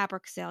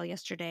fabric sale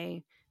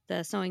yesterday,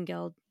 the Sewing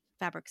Guild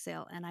fabric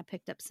sale, and I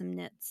picked up some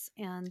knits.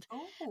 And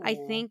I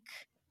Oh. think,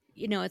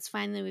 it's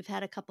finally, we've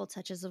had a couple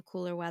touches of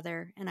cooler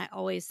weather, and I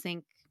always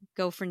think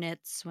go for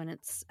knits when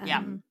it's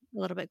Yeah. a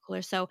little bit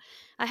cooler. So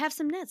I have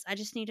some knits. I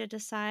just need to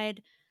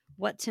decide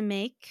what to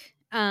make.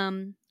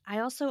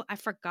 I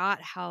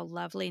forgot how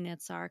lovely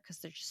knits are because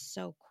they're just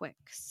so quick.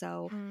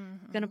 So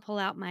I'm gonna pull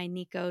out my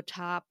Nico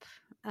top,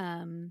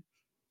 and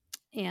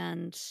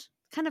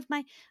kind of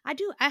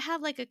I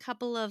have like a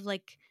couple of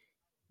like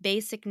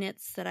basic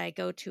knits that I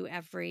go to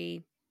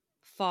every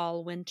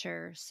fall,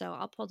 winter. So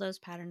I'll pull those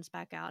patterns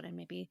back out and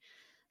maybe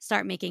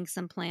start making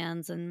some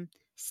plans and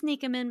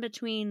sneak them in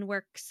between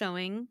work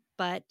sewing.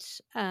 But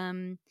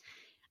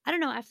I don't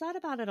know. I've thought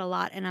about it a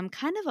lot and I'm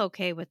kind of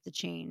okay with the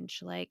change.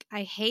 Like,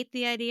 I hate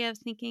the idea of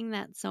thinking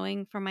that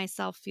sewing for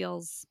myself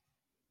feels,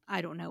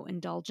 I don't know,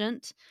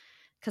 indulgent,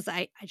 because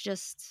I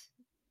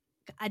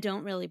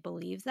don't really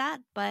believe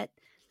that. But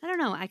I don't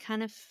know. I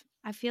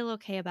feel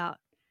okay about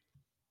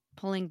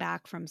pulling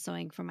back from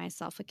sewing for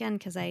myself again,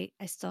 because I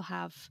still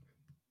have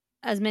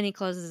as many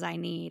clothes as I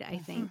need, I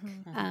think.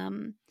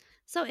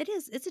 So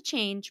it's a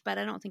change, but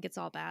I don't think it's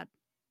all bad.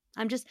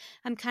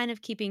 I'm kind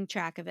of keeping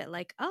track of it,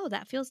 like, oh,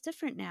 that feels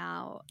different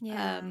now.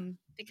 Yeah.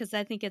 Because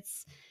I think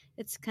it's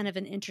kind of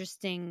an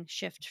interesting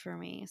shift for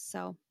me.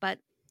 So, but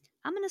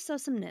I'm going to sew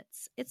some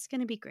knits. It's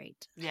going to be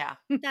great. Yeah.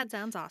 That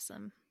sounds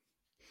awesome.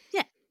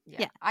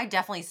 Yeah. I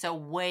definitely sew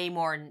way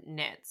more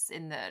knits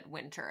in the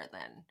winter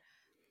than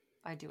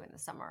I do in the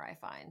summer, I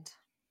find.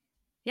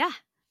 Yeah.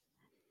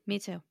 Me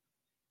too.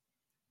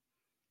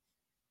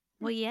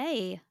 Well,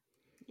 yay.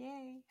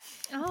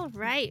 All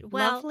right.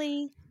 Well,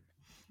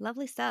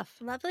 Lovely stuff.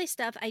 Lovely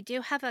stuff. I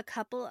do have a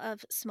couple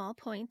of small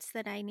points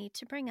that I need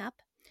to bring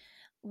up.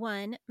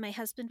 One, my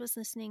husband was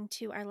listening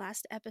to our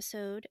last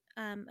episode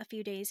a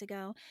few days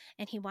ago,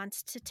 and he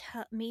wants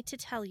to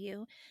tell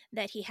you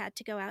that he had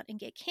to go out and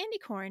get candy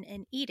corn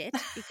and eat it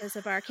because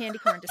of our candy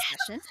corn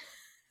discussion.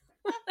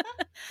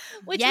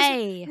 Which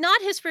is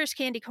not his first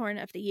candy corn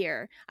of the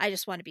year. I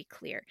just want to be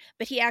clear.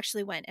 But he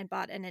actually went and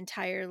bought an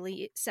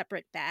entirely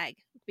separate bag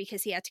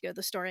because he had to go to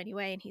the store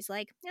anyway. And he's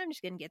like, I'm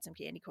just going to get some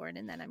candy corn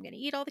and then I'm going to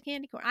eat all the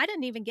candy corn. I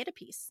didn't even get a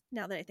piece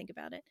now that I think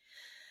about it.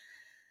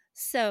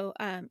 So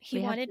he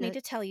wanted me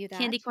to tell you that.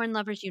 Candy corn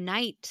lovers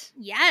unite.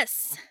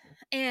 Yes.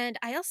 And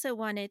I also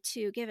wanted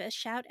to give a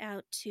shout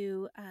out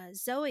to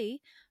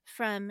Zoe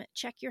from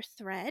Check Your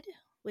Thread,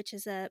 which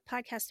is a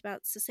podcast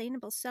about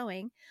sustainable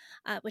sewing,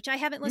 which I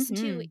haven't listened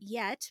to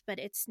yet, but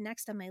it's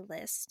next on my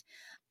list.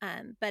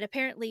 But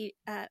apparently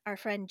our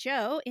friend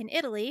Joe in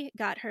Italy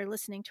got her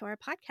listening to our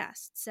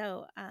podcast.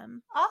 So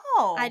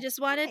I just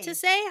wanted to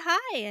say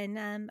hi,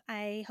 and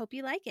I hope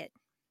you like it.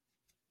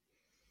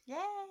 Yay.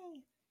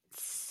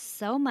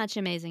 So much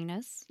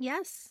amazingness.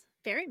 Yes,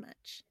 very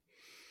much.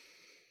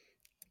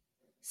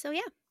 So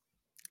yeah,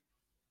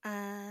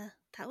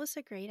 that was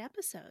a great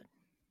episode.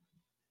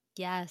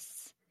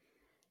 Yes.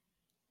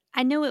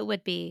 I knew it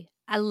would be.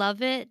 I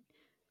love it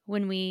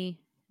when we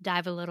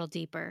dive a little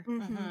deeper.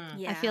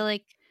 Yeah. I feel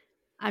like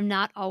I'm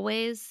not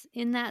always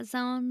in that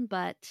zone,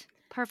 but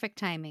perfect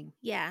timing.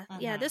 Yeah.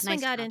 Yeah. This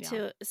Nice one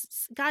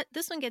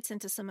this one gets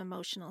into some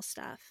emotional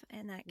stuff,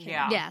 and that can,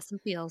 yeah, some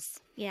feels.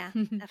 Yeah,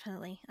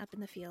 definitely up in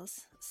the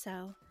feels.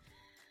 So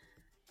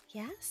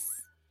yes.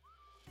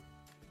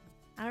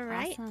 All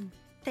right. Awesome.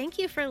 Thank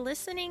you for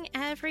listening,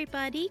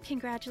 everybody.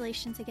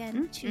 Congratulations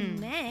again to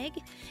Meg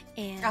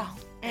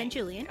and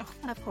Julian,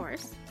 of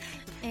course.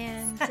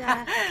 And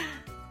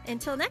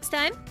until next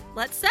time,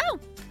 let's sew.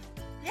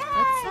 Yay!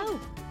 Let's sew.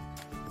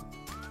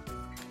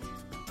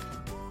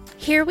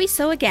 Here We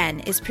Sew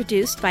Again is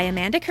produced by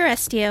Amanda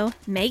Carestio,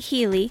 Meg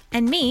Healy,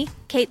 and me,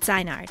 Kate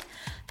Zeinard.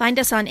 Find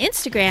us on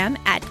Instagram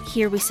at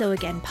Here We Sew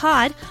Again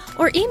Pod,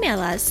 or email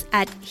us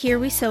at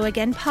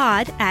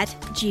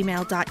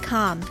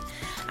herewesewagainpod@gmail.com.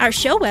 Our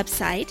show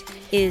website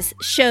is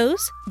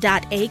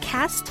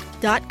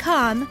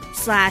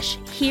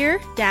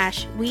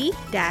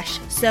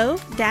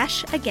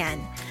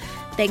shows.acast.com/here-we-sew-again.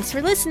 Thanks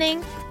for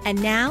listening,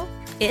 and now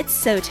it's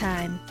sew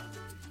time.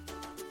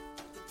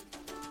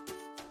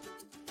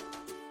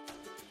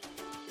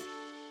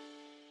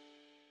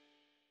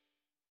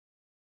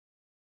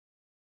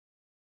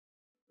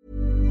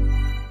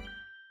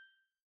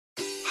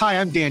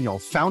 Hi, I'm Daniel,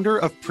 founder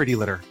of Pretty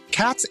Litter.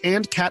 Cats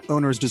and cat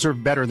owners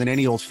deserve better than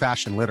any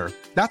old-fashioned litter.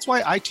 That's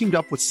why I teamed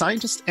up with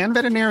scientists and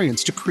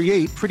veterinarians to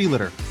create Pretty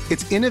Litter.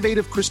 Its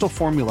innovative crystal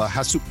formula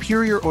has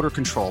superior odor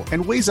control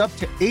and weighs up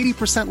to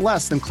 80%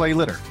 less than clay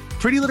litter.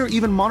 Pretty Litter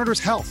even monitors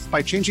health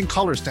by changing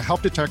colors to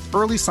help detect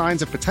early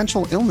signs of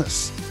potential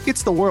illness.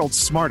 It's the world's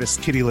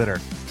smartest kitty litter.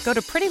 Go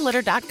to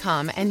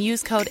prettylitter.com and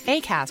use code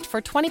ACAST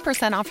for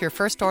 20% off your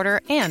first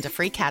order and a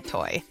free cat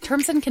toy.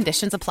 Terms and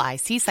conditions apply.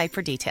 See site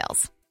for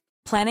details.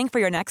 Planning for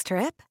your next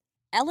trip?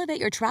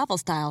 Elevate your travel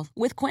style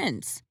with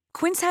Quince.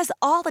 Quince has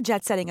all the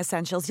jet-setting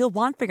essentials you'll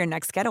want for your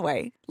next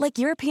getaway, like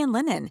European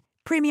linen,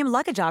 premium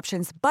luggage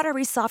options,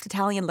 buttery soft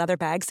Italian leather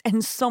bags,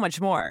 and so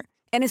much more.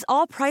 And is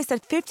all priced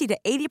at 50 to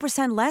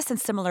 80% less than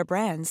similar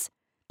brands.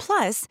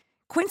 Plus,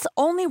 Quince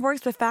only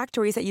works with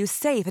factories that use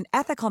safe and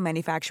ethical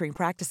manufacturing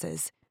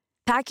practices.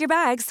 Pack your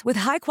bags with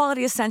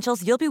high-quality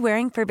essentials you'll be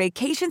wearing for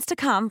vacations to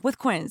come with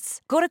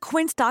Quince. Go to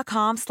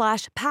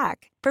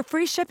quince.com/pack for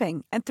free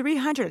shipping and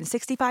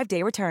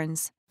 365-day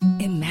returns.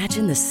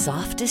 Imagine the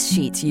softest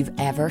sheets you've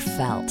ever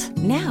felt.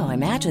 Now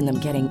imagine them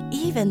getting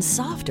even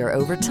softer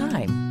over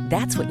time.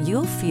 That's what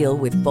you'll feel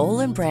with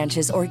Boll &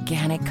 Branch's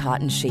organic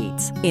cotton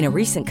sheets. In a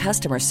recent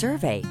customer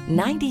survey,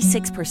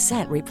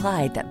 96%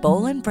 replied that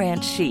Boll &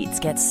 Branch sheets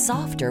get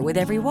softer with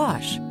every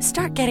wash.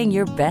 Start getting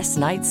your best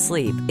night's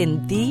sleep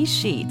in these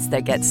sheets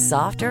that get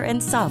softer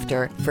and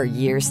softer for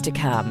years to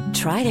come.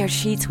 Try their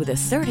sheets with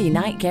a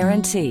 30-night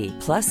guarantee.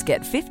 Plus,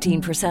 get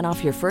 15%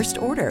 off your first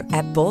order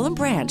at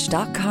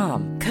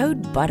bollandbranch.com.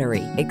 Code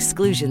BUTTERY.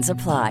 Exclusions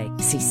apply.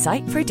 See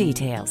site for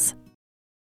details.